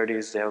Relief and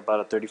Charities. They have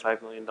about a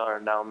 $35 million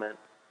endowment.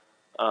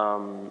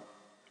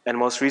 And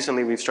most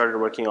recently, we've started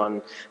working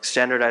on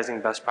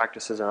standardizing best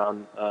practices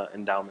around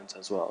endowments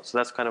as well. So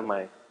that's kind of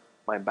my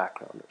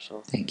background or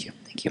so. Thank you,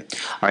 thank you.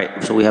 All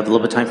right, so we have a little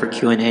bit of time for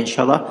Q&A,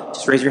 inshallah.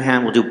 Just raise your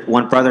hand. We'll do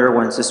one brother,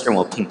 one sister, and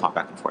we'll ping pong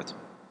back and forth.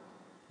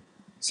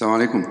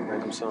 Assalamu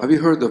alaikum. Have you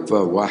heard of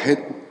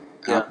Wahid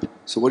app? Yeah.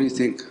 So what do you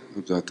think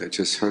of that? I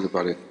just heard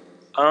about it.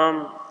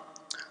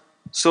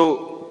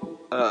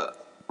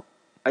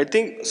 I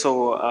think,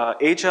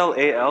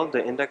 HLAL,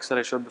 the index that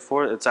I showed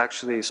before, it's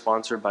actually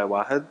sponsored by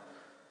Wahid.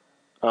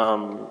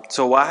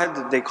 So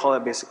Wahid, they call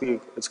it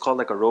basically, it's called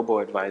a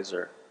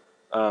robo-advisor.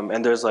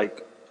 And there's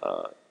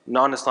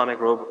non-Islamic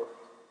robo.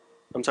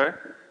 I'm sorry.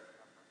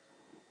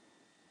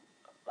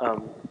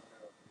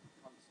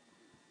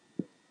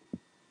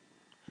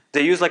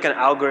 They use like an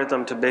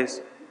algorithm to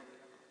base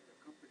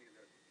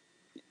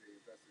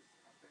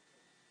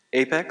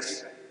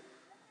Apex.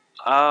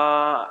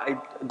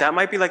 That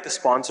might be like the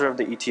sponsor of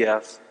the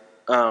ETF.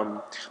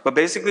 But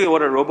basically,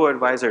 what a robo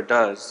advisor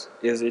does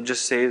is it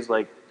just says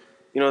like,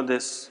 you know,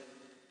 this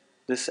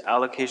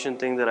allocation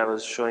thing that I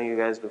was showing you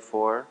guys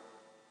before.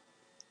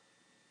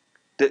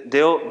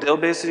 They'll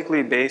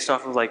basically, based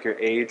off of like your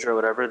age or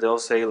whatever, they'll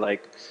say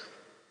like,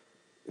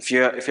 if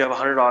you have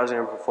 $100 in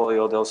your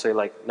portfolio, they'll say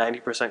like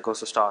 90% goes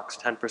to stocks,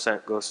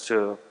 10% goes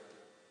to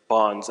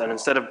bonds, and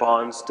instead of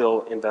bonds,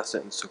 they'll invest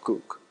it in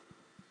sukuk.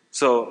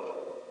 So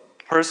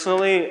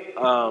personally,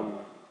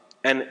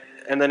 and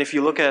then if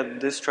you look at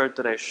this chart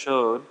that I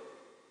showed,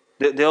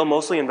 they'll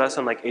mostly invest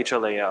in like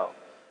HLAL,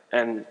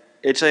 and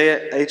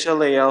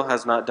HLAL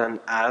has not done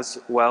as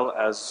well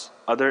as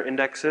other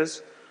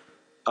indexes,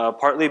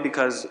 partly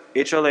because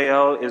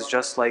HLAL is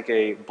just like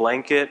a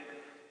blanket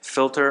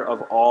filter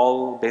of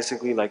all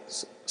basically like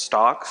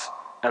stocks,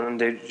 and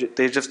then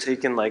they just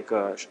taken like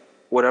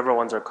whatever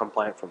ones are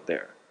compliant from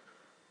there.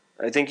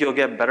 I think you'll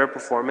get better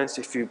performance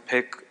if you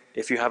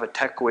have a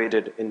tech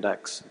weighted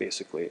index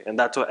basically, and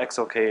that's what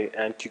XLK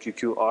and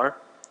QQQ are.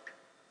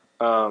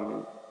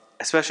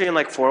 Especially in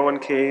like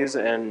 401ks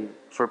and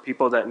for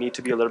people that need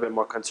to be a little bit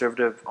more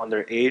conservative on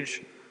their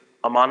age,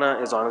 Amana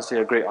is honestly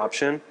a great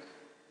option.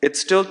 It's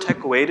still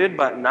tech weighted,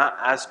 but not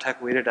as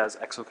tech weighted as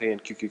XOK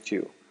and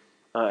QQQ.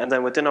 And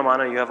then within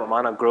Amana, you have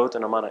Amana Growth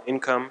and Amana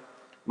Income.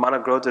 Amana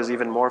Growth is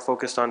even more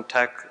focused on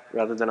tech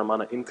rather than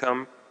Amana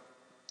Income.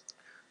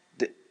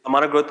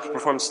 Amana Growth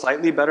performs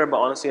slightly better, but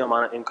honestly,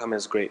 Amana Income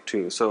is great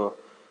too. So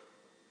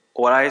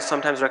what I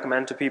sometimes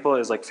recommend to people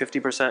is like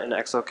 50% in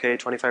XLK,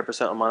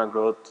 25% Amana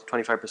Growth,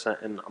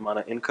 25% in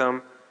Amana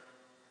Income.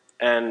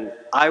 And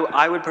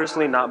I would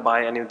personally not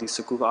buy any of these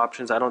sukuk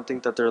options. I don't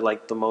think that they're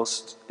like the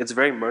most, it's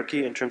very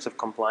murky in terms of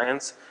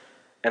compliance,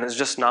 and it's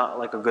just not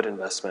like a good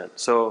investment.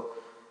 So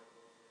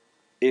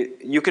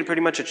you can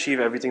pretty much achieve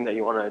everything that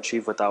you want to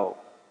achieve without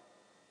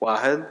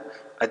Wahed.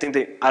 I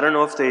don't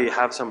know if they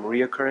have some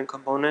reoccurring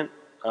component.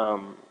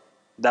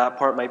 That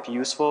part might be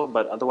useful,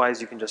 but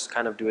otherwise you can just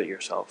kind of do it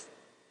yourself.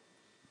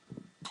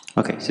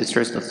 Okay,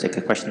 sisters, let's take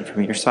a question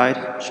from your side.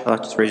 Inshallah,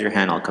 just raise your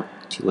hand. I'll come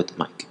to you with the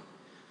mic.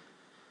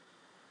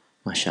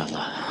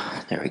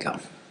 MashaAllah. There we go.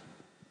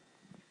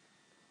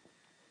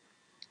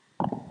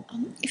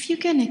 If you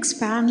can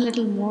expand a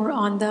little more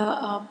on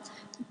the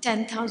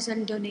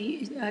 10,000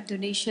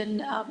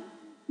 donation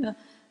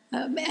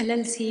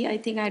LLC,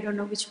 I don't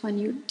know which one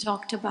you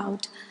talked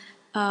about,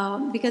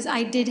 because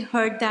I did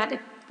heard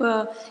that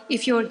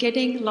if you're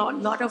getting a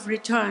lot of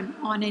return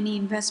on any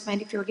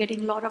investment, if you're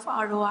getting a lot of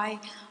ROI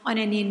on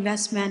any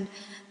investment,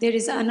 there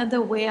is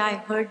another way I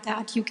heard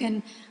that you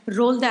can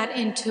roll that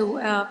into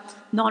a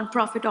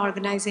non-profit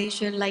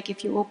organization, like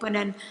if you open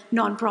a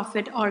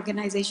non-profit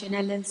organization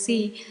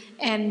LLC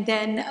and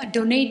then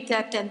donate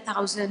that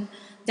 10,000,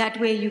 that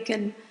way you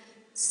can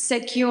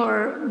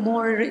secure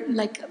more,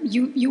 like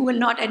you will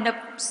not end up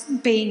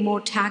paying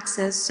more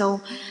taxes.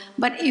 So,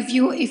 but if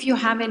you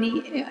have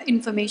any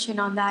information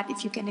on that,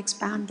 if you can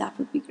expand, that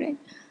would be great.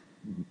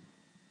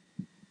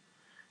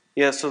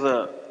 Yeah,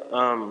 so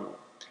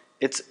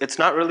it's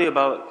not really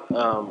about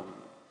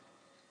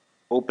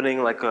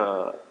opening like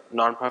a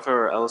nonprofit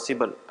or LLC,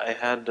 but I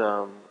had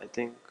I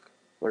think,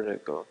 where did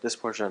it go? This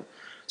portion.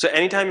 So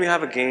anytime you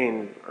have a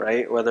gain,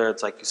 right, whether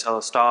it's like you sell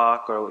a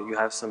stock or you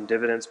have some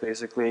dividends,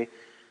 basically,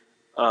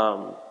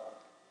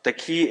 the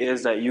key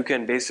is that you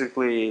can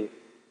basically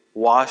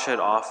wash it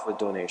off with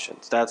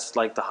donations. That's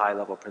like the high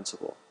level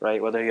principle,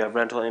 right? Whether you have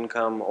rental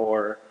income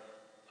or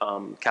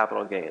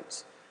capital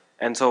gains.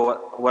 And so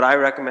what I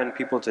recommend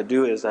people to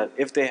do is that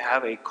if they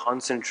have a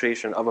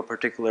concentration of a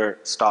particular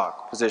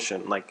stock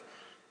position, like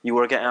you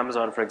work at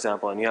Amazon, for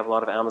example, and you have a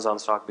lot of Amazon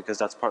stock because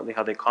that's partly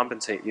how they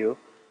compensate you,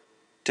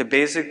 to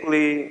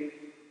basically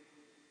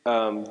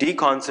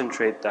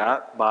deconcentrate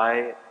that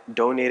by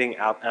donating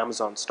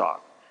Amazon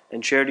stock.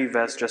 And Charity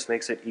Vest just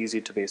makes it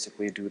easy to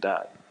basically do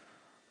that.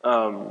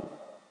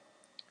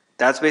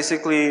 That's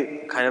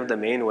basically kind of the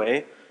main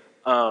way.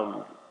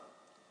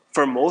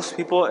 For most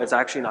people, it's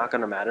actually not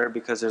going to matter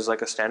because there's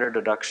like a standard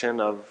deduction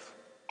of,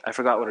 I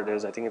forgot what it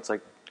is, I think it's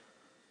like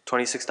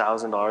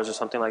 $26,000 or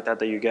something like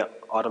that you get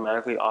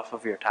automatically off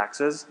of your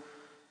taxes.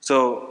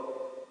 So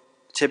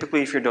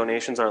typically if your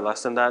donations are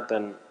less than that,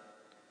 then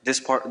this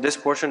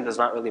portion does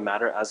not really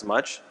matter as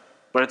much,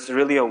 but it's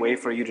really a way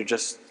for you to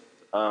just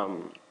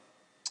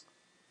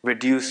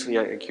reduce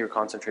your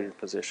concentrated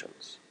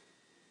positions.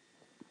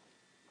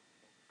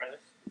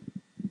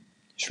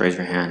 Just raise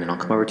your hand and I'll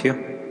come over to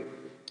you.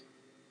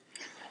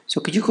 So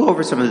could you go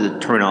over some of the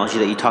terminology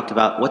that you talked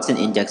about? What's an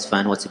index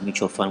fund? What's a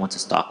mutual fund? What's a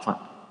stock fund?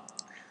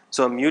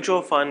 So a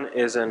mutual fund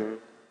is an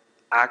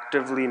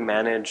actively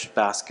managed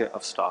basket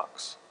of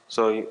stocks.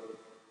 So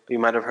you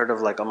might have heard of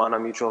like Amana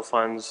mutual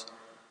funds.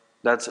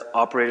 that's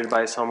operated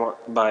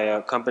by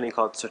a company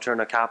called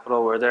Saturna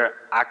Capital, where they're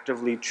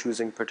actively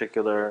choosing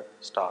particular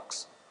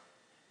stocks.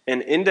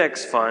 An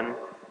index fund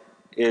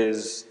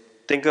is,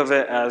 think of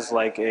it as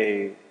like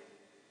just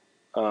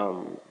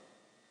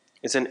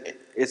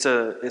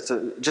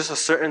a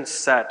certain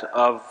set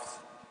of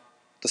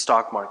the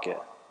stock market,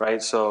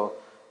 right? So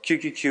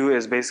QQQ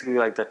is basically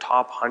like the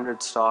top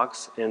 100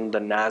 stocks in the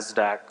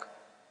NASDAQ,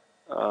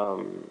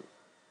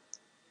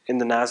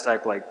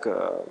 like,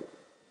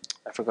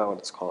 I forgot what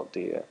it's called,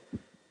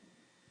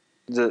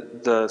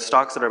 the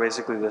stocks that are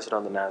basically listed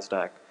on the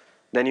NASDAQ.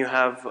 Then you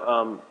have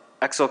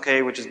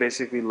XLK, which is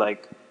basically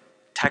like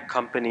tech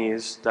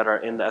companies that are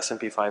in the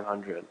S&P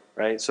 500,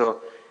 right?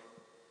 So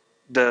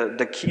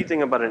the key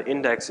thing about an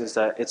index is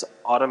that it's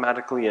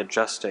automatically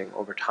adjusting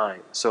over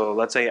time. So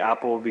let's say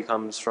Apple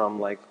becomes from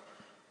like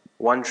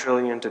 $1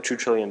 trillion to $2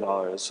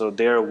 trillion. So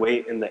their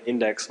weight in the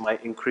index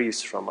might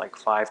increase from like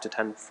 5 to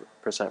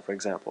 10%, for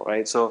example,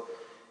 right? So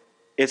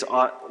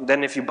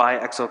then if you buy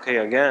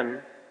XLK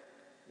again,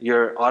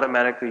 you're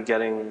automatically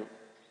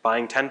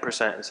buying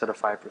 10% instead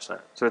of 5%.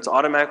 So it's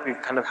automatically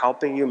kind of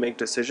helping you make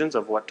decisions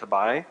of what to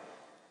buy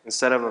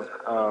instead of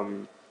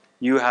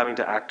you having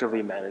to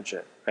actively manage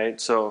it,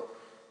 right? So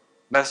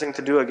best thing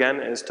to do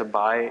again is to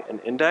buy an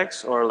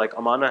index, or like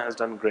Amana has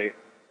done great,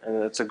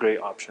 and it's a great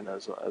option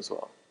as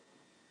well.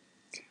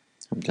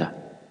 Okay.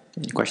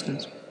 Any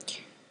questions?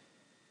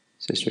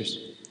 Sisters?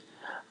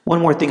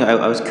 One more thing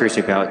I was curious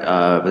about,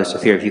 Brother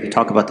Safir, if you could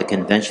talk about the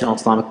conventional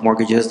Islamic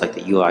mortgages, like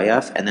the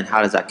UIF, and then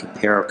how does that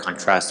compare or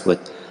contrast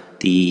with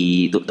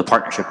the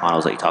partnership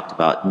models that you talked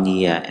about,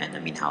 NIA and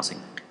Amin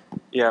Housing?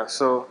 Yeah,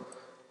 so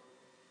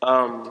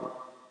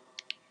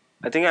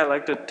I think I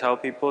like to tell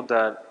people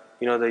that,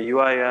 you know, the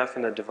UIF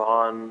and the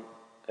Divan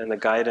and the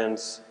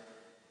guidance,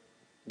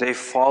 they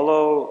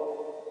follow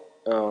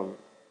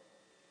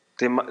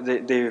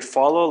they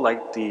follow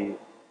like the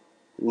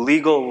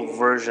legal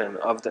version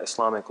of the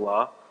Islamic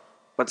law,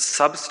 but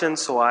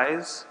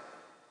substance-wise,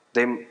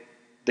 they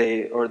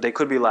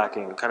could be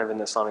lacking kind of in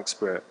the Islamic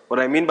spirit.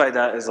 What I mean by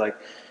that is, like,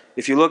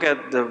 if you look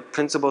at the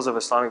principles of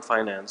Islamic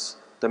finance,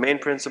 the main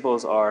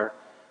principles are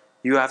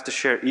you have to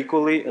share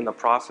equally in the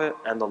profit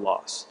and the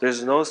loss.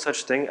 There's no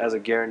such thing as a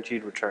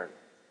guaranteed return,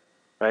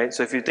 right?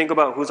 So if you think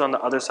about who's on the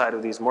other side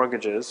of these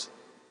mortgages,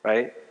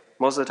 right?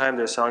 Most of the time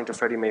they're selling to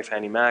Freddie Mae,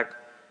 Fannie Mac,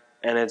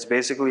 and it's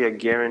basically a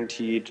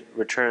guaranteed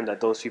return that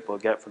those people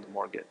get for the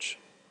mortgage.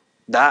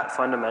 That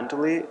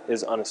fundamentally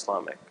is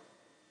un-Islamic,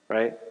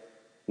 right?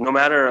 No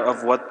matter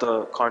of what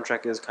the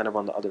contract is kind of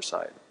on the other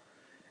side.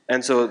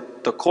 And so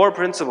the core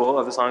principle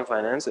of Islamic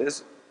finance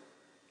is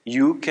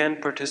you can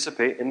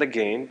participate in the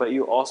gain, but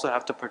you also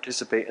have to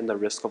participate in the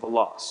risk of a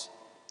loss.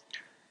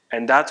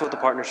 And that's what the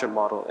partnership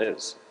model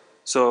is.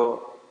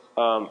 So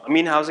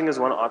Amin Housing is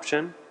one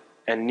option,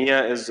 and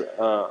NIA is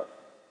a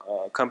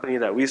company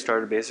that we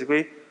started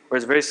basically, where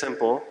it's very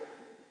simple.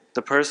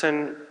 The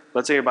person,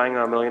 let's say you're buying a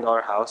 $1 million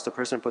house, the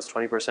person puts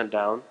 20%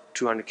 down,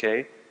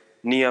 200K.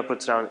 NIA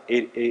puts down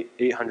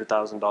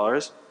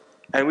 $800,000.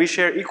 And we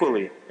share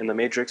equally in the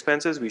major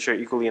expenses, we share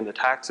equally in the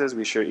taxes,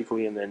 we share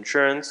equally in the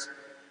insurance.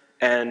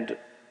 And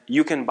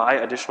you can buy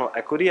additional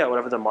equity at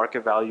whatever the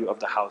market value of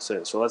the house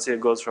is. So let's say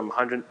it goes from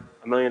 $1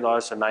 million to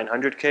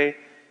 900K.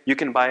 You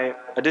can buy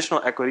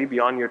additional equity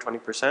beyond your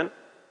 20%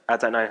 at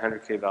that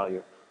 900K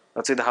value.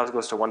 Let's say the house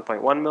goes to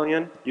 1.1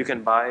 million. You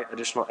can buy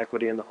additional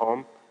equity in the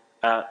home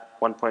at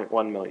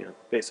 1.1 million,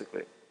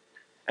 basically.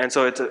 And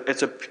so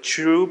it's a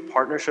true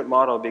partnership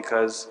model,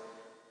 because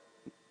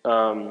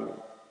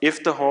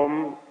if the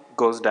home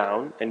goes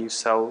down and you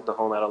sell the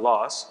home at a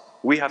loss,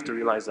 we have to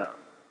realize that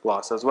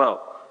loss as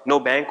well. No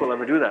bank will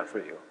ever do that for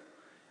you.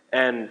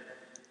 And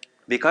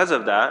because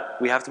of that,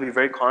 we have to be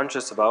very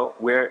conscious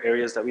about where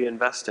areas that we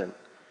invest in.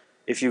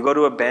 If you go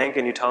to a bank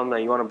and you tell them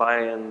that you want to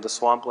buy in the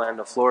swampland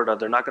of Florida,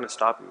 they're not going to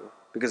stop you,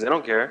 because they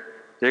don't care.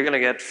 They're going to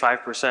get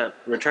 5%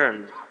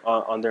 return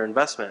on their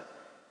investment.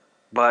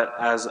 But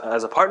as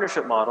a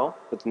partnership model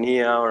with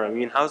NIA or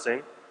Amin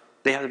Housing,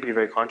 they have to be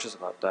very conscious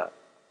about that.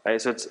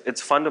 Right? So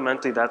it's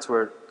fundamentally, that's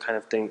where kind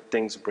of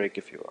things break,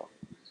 if you will.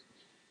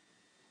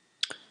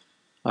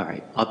 All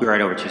right, I'll be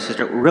right over to you,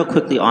 sister. Real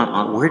quickly,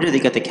 on where do they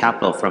get the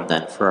capital from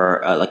then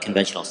for like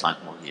conventional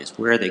Islamic mortgages?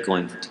 Where are they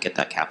going to get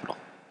that capital?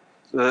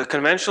 The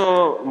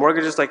conventional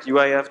mortgages like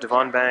UIF,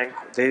 Divan Bank,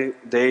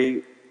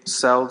 they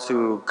sell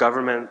to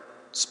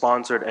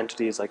government-sponsored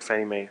entities like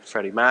Fannie Mae,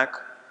 Freddie Mac.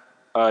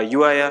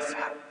 UIF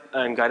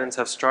and guidance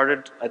have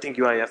started, I think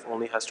UIF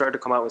only has started to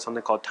come out with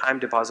something called time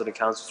deposit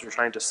accounts, which we're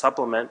trying to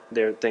supplement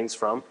their things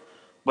from.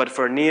 But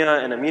for NIA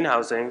and Amin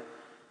Housing,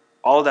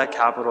 all that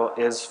capital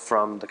is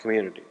from the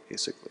community,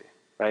 basically,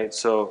 right?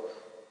 So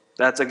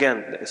that's,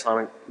 again,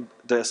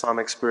 the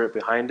Islamic spirit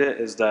behind it,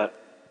 is that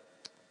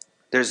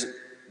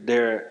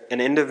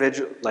an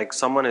individual, like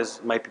someone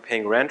might be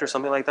paying rent or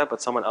something like that,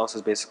 but someone else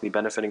is basically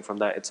benefiting from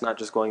that. It's not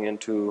just going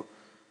into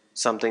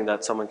something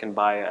that someone can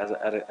buy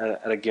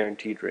at a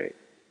guaranteed rate.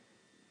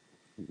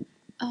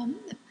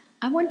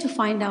 I want to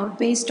find out,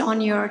 based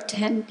on your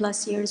 10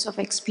 plus years of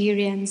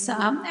experience,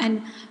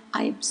 and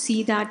I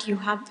see that you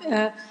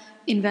have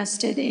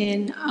invested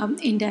in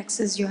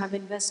indexes, you have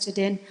invested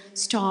in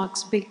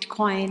stocks,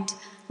 Bitcoin,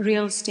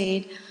 real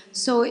estate.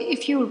 So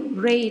if you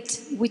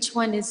rate which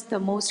one is the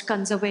most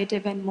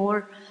conservative and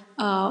more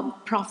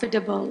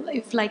profitable,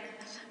 if like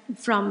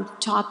from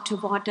top to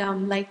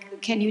bottom,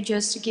 like can you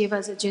just give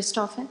us a gist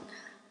of it?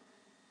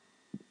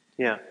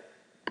 Yeah.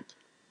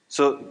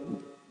 So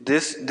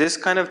this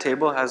kind of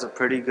table has a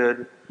pretty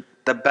good,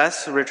 the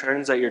best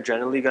returns that you're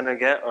generally going to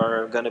get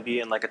are going to be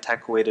in like a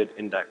tech-weighted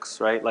index,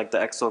 right? Like the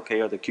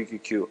XLK or the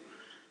QQQ.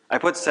 I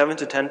put 7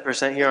 to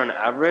 10% here on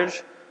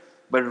average,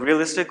 but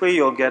realistically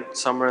you'll get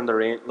somewhere in the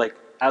range, like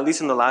at least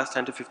in the last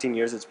 10 to 15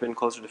 years, it's been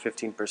closer to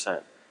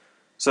 15%.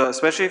 So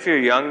especially if you're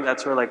young,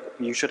 that's where like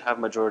you should have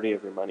majority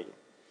of your money.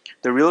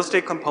 The real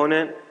estate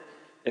component,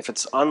 if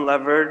it's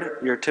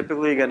unlevered, you're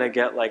typically going to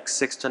get like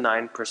 6 to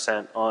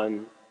 9%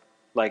 on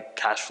like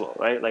cash flow,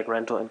 right? Like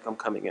rental income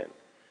coming in.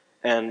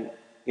 And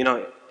you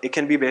know, it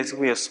can be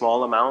basically a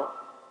small amount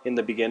in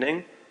the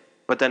beginning,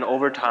 but then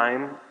over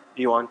time,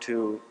 you want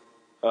to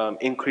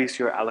increase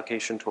your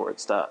allocation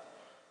towards that.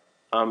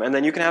 And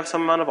then you can have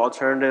some amount of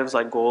alternatives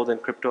like gold and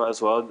crypto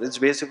as well. It's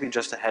basically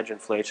just to hedge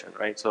inflation,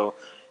 right? So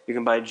you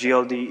can buy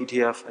GLD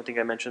ETF, I think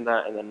I mentioned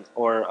that, and then,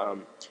 or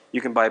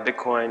you can buy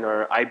Bitcoin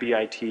or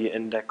IBIT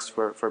index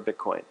for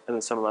Bitcoin, and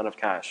then some amount of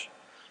cash.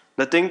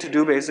 The thing to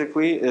do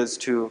basically is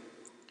to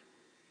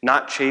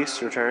not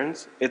chase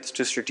returns, it's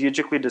to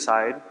strategically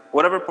decide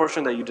whatever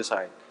portion that you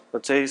decide.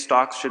 Let's say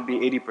stocks should be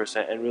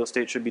 80% and real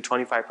estate should be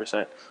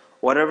 25%.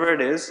 Whatever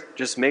it is,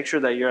 just make sure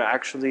that you're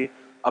actually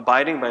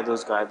abiding by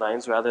those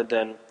guidelines rather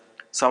than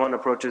someone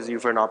approaches you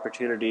for an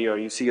opportunity or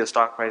you see a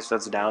stock price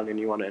that's down and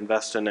you want to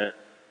invest in it.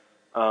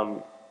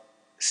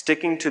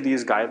 Sticking to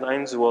these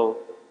guidelines will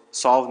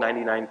solve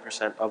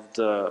 99% of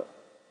the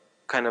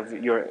kind of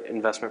your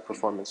investment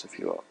performance, if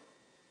you will.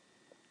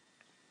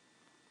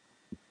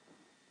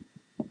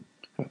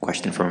 A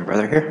question from a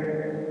brother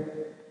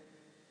here.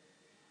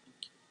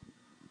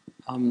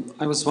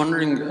 I was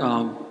wondering,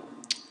 on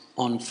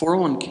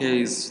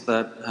 401ks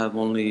that have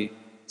only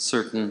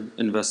certain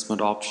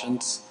investment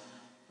options,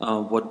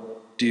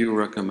 what do you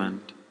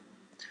recommend?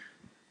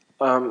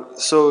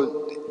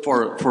 So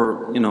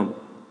for you know,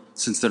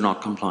 since they're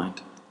not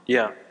compliant.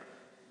 Yeah.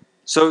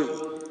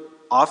 So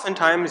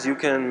oftentimes you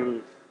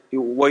can,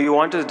 what you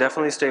want to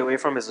definitely stay away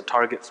from is the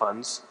target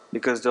funds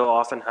because they'll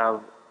often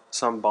have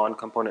some bond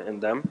component in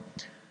them.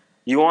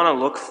 You want to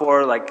look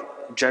for like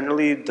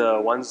generally the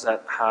ones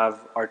that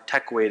are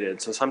tech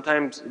weighted. So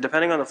sometimes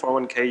depending on the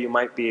 401k you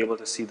might be able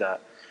to see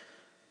that.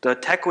 The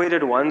tech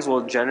weighted ones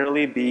will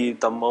generally be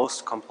the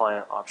most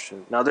compliant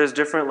option. Now there's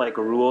different like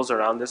rules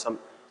around this.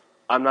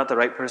 I'm not the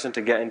right person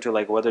to get into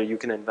like whether you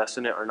can invest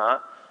in it or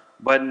not.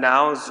 But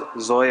now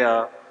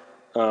Zoya,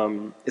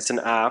 it's an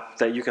app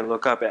that you can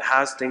look up. It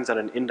has things at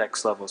an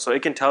index level. So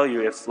it can tell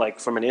you if like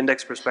from an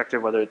index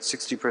perspective, whether it's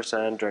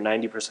 60% or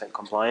 90%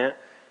 compliant.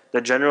 The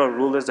general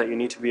rule is that you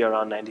need to be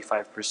around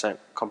 95%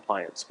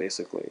 compliance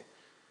basically.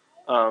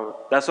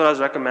 That's what I was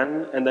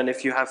recommending. And then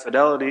if you have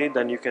Fidelity,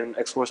 then you can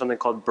explore something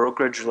called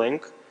Brokerage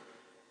Link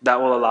that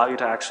will allow you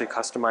to actually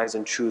customize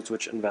and choose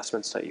which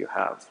investments that you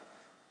have.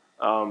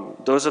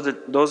 Those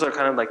are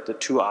kind of like the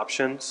two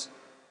options.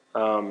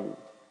 And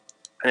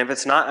if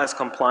it's not as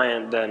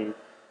compliant, then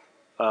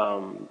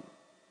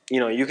you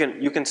know you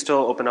can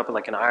still open up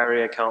like an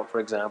IRA account, for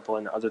example,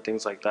 and other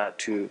things like that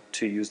to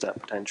use that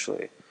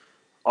potentially.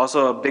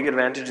 Also, a big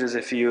advantage is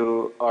if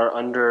you are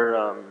under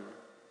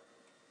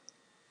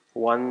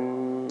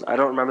I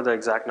don't remember the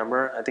exact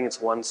number. I think it's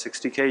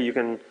 160K. You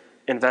can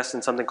invest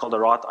in something called a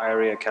Roth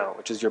IRA account,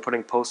 which is you're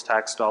putting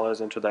post-tax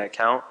dollars into that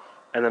account,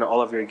 and then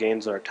all of your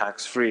gains are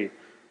tax-free.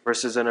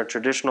 Versus in a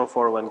traditional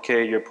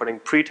 401k, you're putting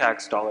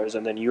pre-tax dollars,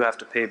 and then you have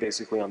to pay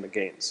basically on the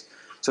gains.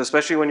 So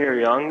especially when you're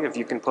young, if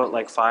you can put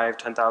like $5,000,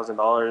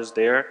 $10,000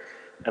 there,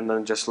 and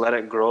then just let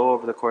it grow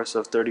over the course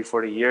of 30,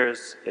 40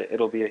 years,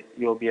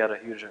 you'll be at a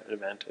huge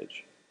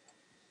advantage.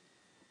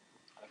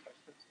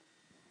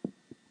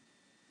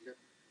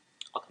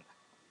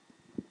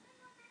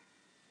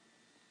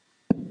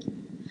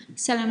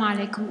 Assalamu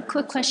alaikum.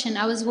 Quick question.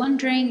 I was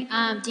wondering,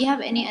 do you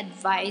have any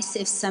advice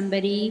if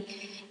somebody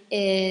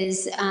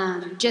is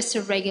just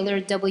a regular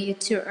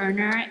W-2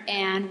 earner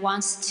and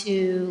wants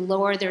to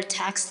lower their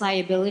tax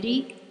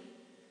liability?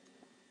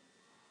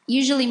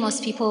 Usually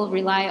most people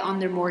rely on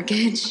their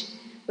mortgage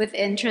with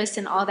interest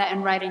and all that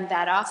and writing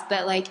that off.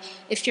 But like,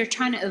 if you're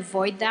trying to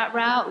avoid that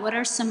route, what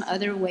are some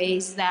other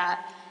ways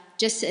that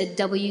just a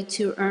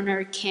W-2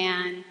 earner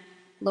can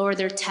lower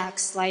their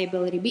tax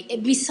liability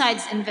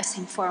besides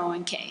investing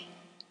 401k?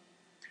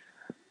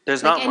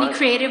 There's like not any much,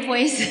 creative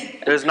ways?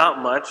 There's not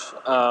much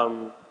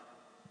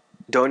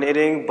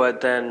donating,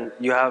 but then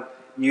you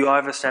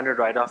have a standard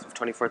write-off of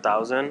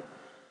 $24,000.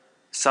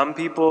 Some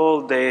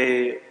people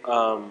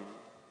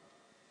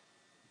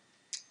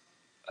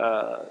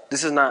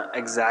this is not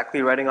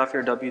exactly writing off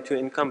your W-2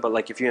 income, but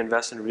like if you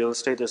invest in real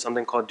estate, there's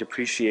something called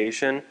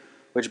depreciation,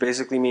 which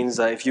basically means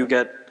that if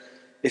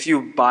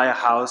you buy a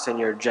house and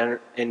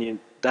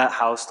that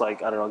house,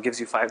 like, I don't know, gives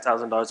you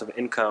 $5,000 of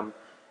income,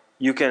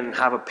 you can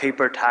have a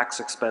paper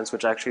tax expense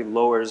which actually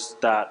lowers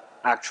that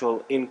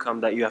actual income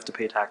that you have to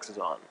pay taxes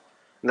on.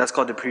 And that's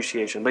called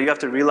depreciation. But you have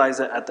to realize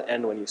it at the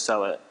end when you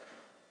sell it.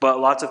 But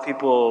lots of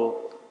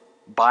people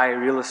buy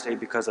real estate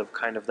because of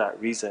kind of that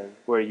reason,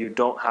 where you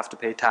don't have to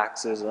pay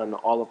taxes on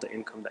all of the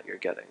income that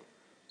you're getting.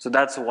 So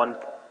that's one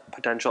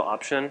potential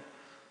option.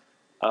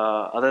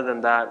 Other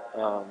than that,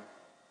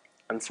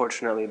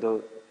 unfortunately,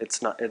 though,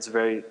 it's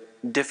very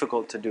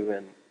difficult to do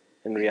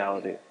in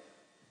reality.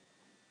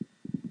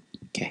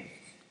 Okay.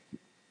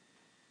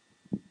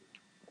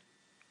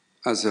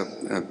 As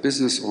a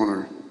business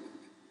owner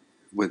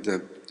with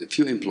a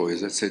few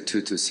employees, let's say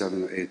 2 to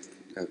 7 or 8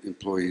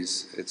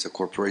 employees, it's a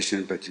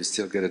corporation, but you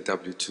still get a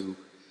W-2,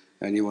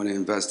 and you want to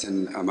invest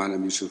in Amana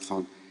Mutual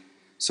Fund.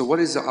 So what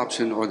is the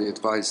option or the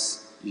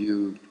advice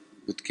you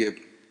would give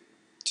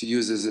to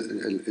use as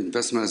an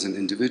investment as an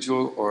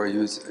individual, or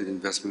use an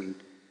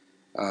investment,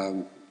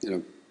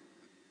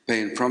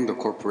 paying from the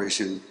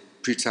corporation,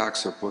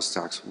 pre-tax or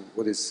post-tax?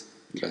 What is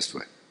the best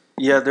way?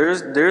 Yeah,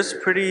 there's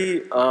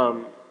pretty,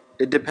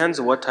 it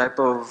depends what type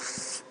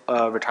of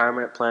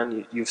retirement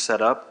plan you've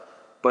set up,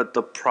 but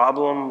the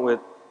problem with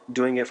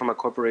doing it from a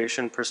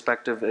corporation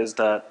perspective is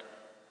that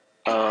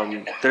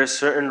there's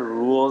certain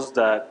rules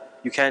that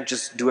you can't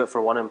just do it for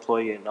one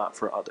employee and not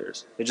for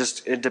others.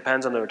 It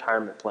depends on the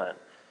retirement plan.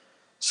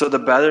 So the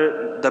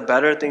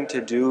better thing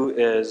to do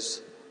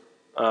is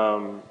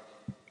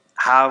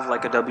have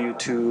like a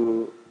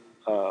W-2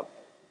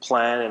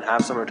 plan and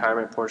have some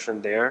retirement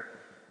portion there,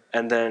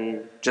 and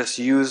then just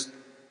use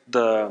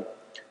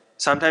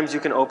sometimes you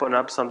can open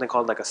up something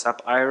called like a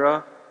SEP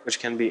IRA, which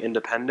can be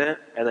independent,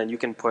 and then you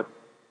can put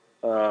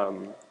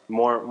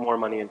more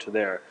money into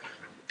there.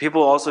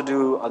 People also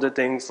do other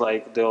things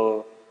like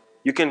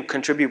you can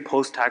contribute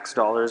post-tax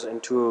dollars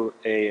into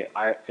an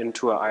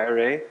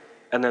IRA,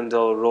 and then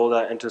they'll roll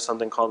that into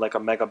something called like a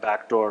mega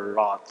backdoor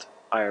Roth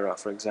IRA,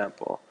 for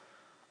example.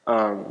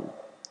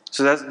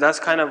 So that's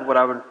kind of what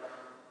I would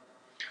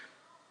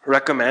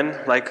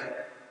recommend. Like,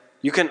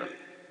 you can,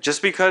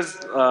 just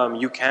because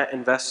you can't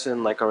invest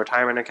in like a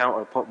retirement account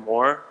or put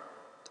more,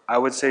 I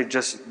would say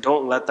just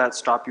don't let that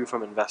stop you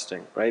from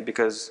investing, right?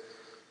 Because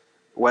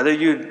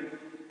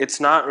it's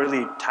not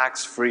really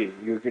tax-free.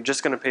 You're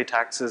just going to pay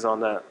taxes on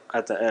that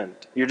at the end.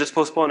 You're just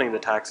postponing the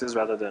taxes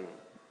rather than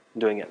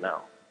doing it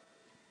now.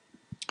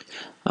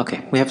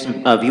 Okay, we have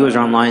some viewers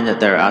online that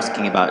they're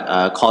asking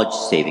about college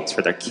savings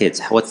for their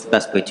kids. What's the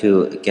best way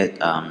to get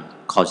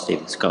college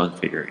savings going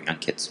for your young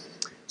kids?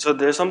 So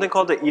there's something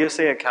called the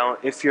ESA account.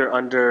 If you're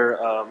under,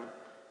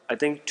 I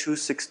think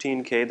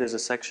 216K, there's a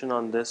section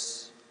on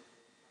this,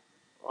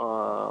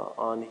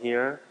 on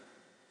here.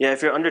 Yeah,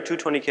 if you're under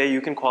 220K,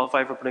 you can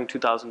qualify for putting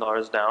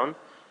 $2,000 down.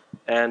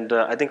 And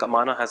I think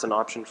Amana has an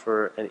option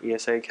for an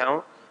ESA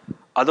account.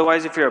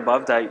 Otherwise, if you're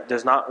above that,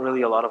 there's not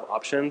really a lot of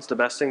options. The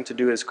best thing to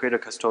do is create a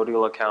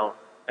custodial account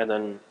and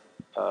then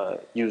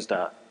use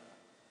that.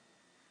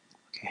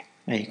 Okay,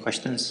 any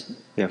questions?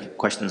 We have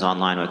questions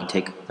online, we can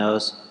take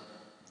those.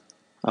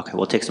 Okay,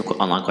 we'll take some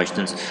online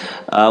questions.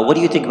 What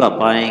do you think about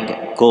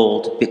buying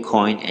gold,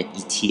 Bitcoin, and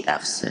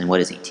ETFs? And what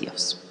is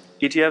ETFs?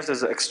 ETFs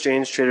is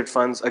exchange traded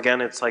funds.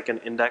 Again, it's like an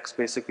index,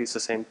 basically it's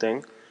the same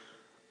thing.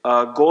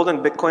 Gold and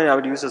Bitcoin I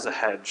would use as a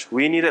hedge.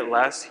 We need it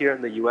less here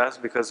in the US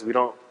because we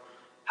don't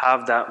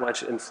have that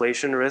much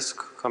inflation risk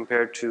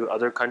compared to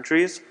other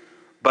countries.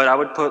 But I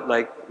would put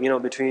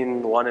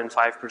between 1% and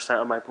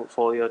 5% of my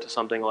portfolio to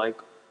something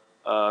like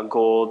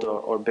gold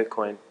or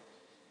Bitcoin.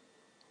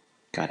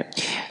 Got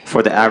it.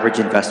 For the average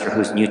investor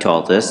who's new to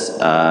all this,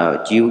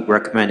 do you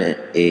recommend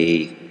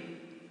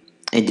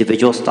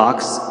individual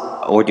stocks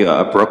or do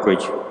a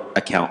brokerage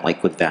account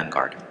like with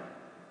Vanguard?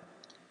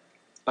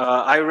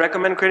 I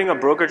recommend creating a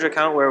brokerage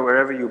account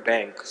wherever you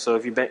bank. So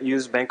if you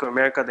use Bank of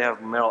America, they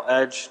have Merrill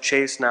Edge,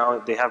 Chase now,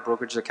 they have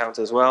brokerage accounts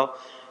as well.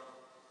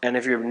 And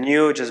if you're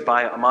new, just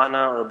buy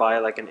Amana or buy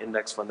like an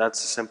index fund. That's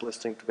the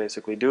simplest thing to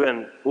basically do,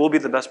 and it will be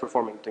the best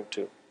performing thing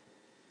too.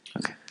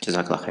 Okay,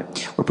 Jazakallah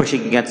khair. We're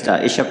pushing against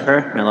Isha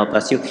prayer. May Allah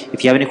bless you.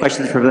 If you have any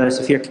questions for Brother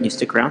Safir, can you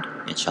stick around?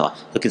 Inshallah.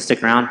 You can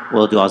stick around.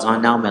 We'll do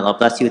Azan now. May Allah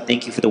bless you.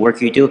 Thank you for the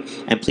work you do.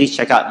 And please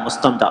check out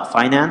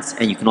Muslim.Finance,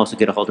 and you can also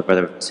get a hold of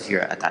Brother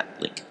Safir at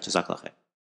that link. Jazakallah khair.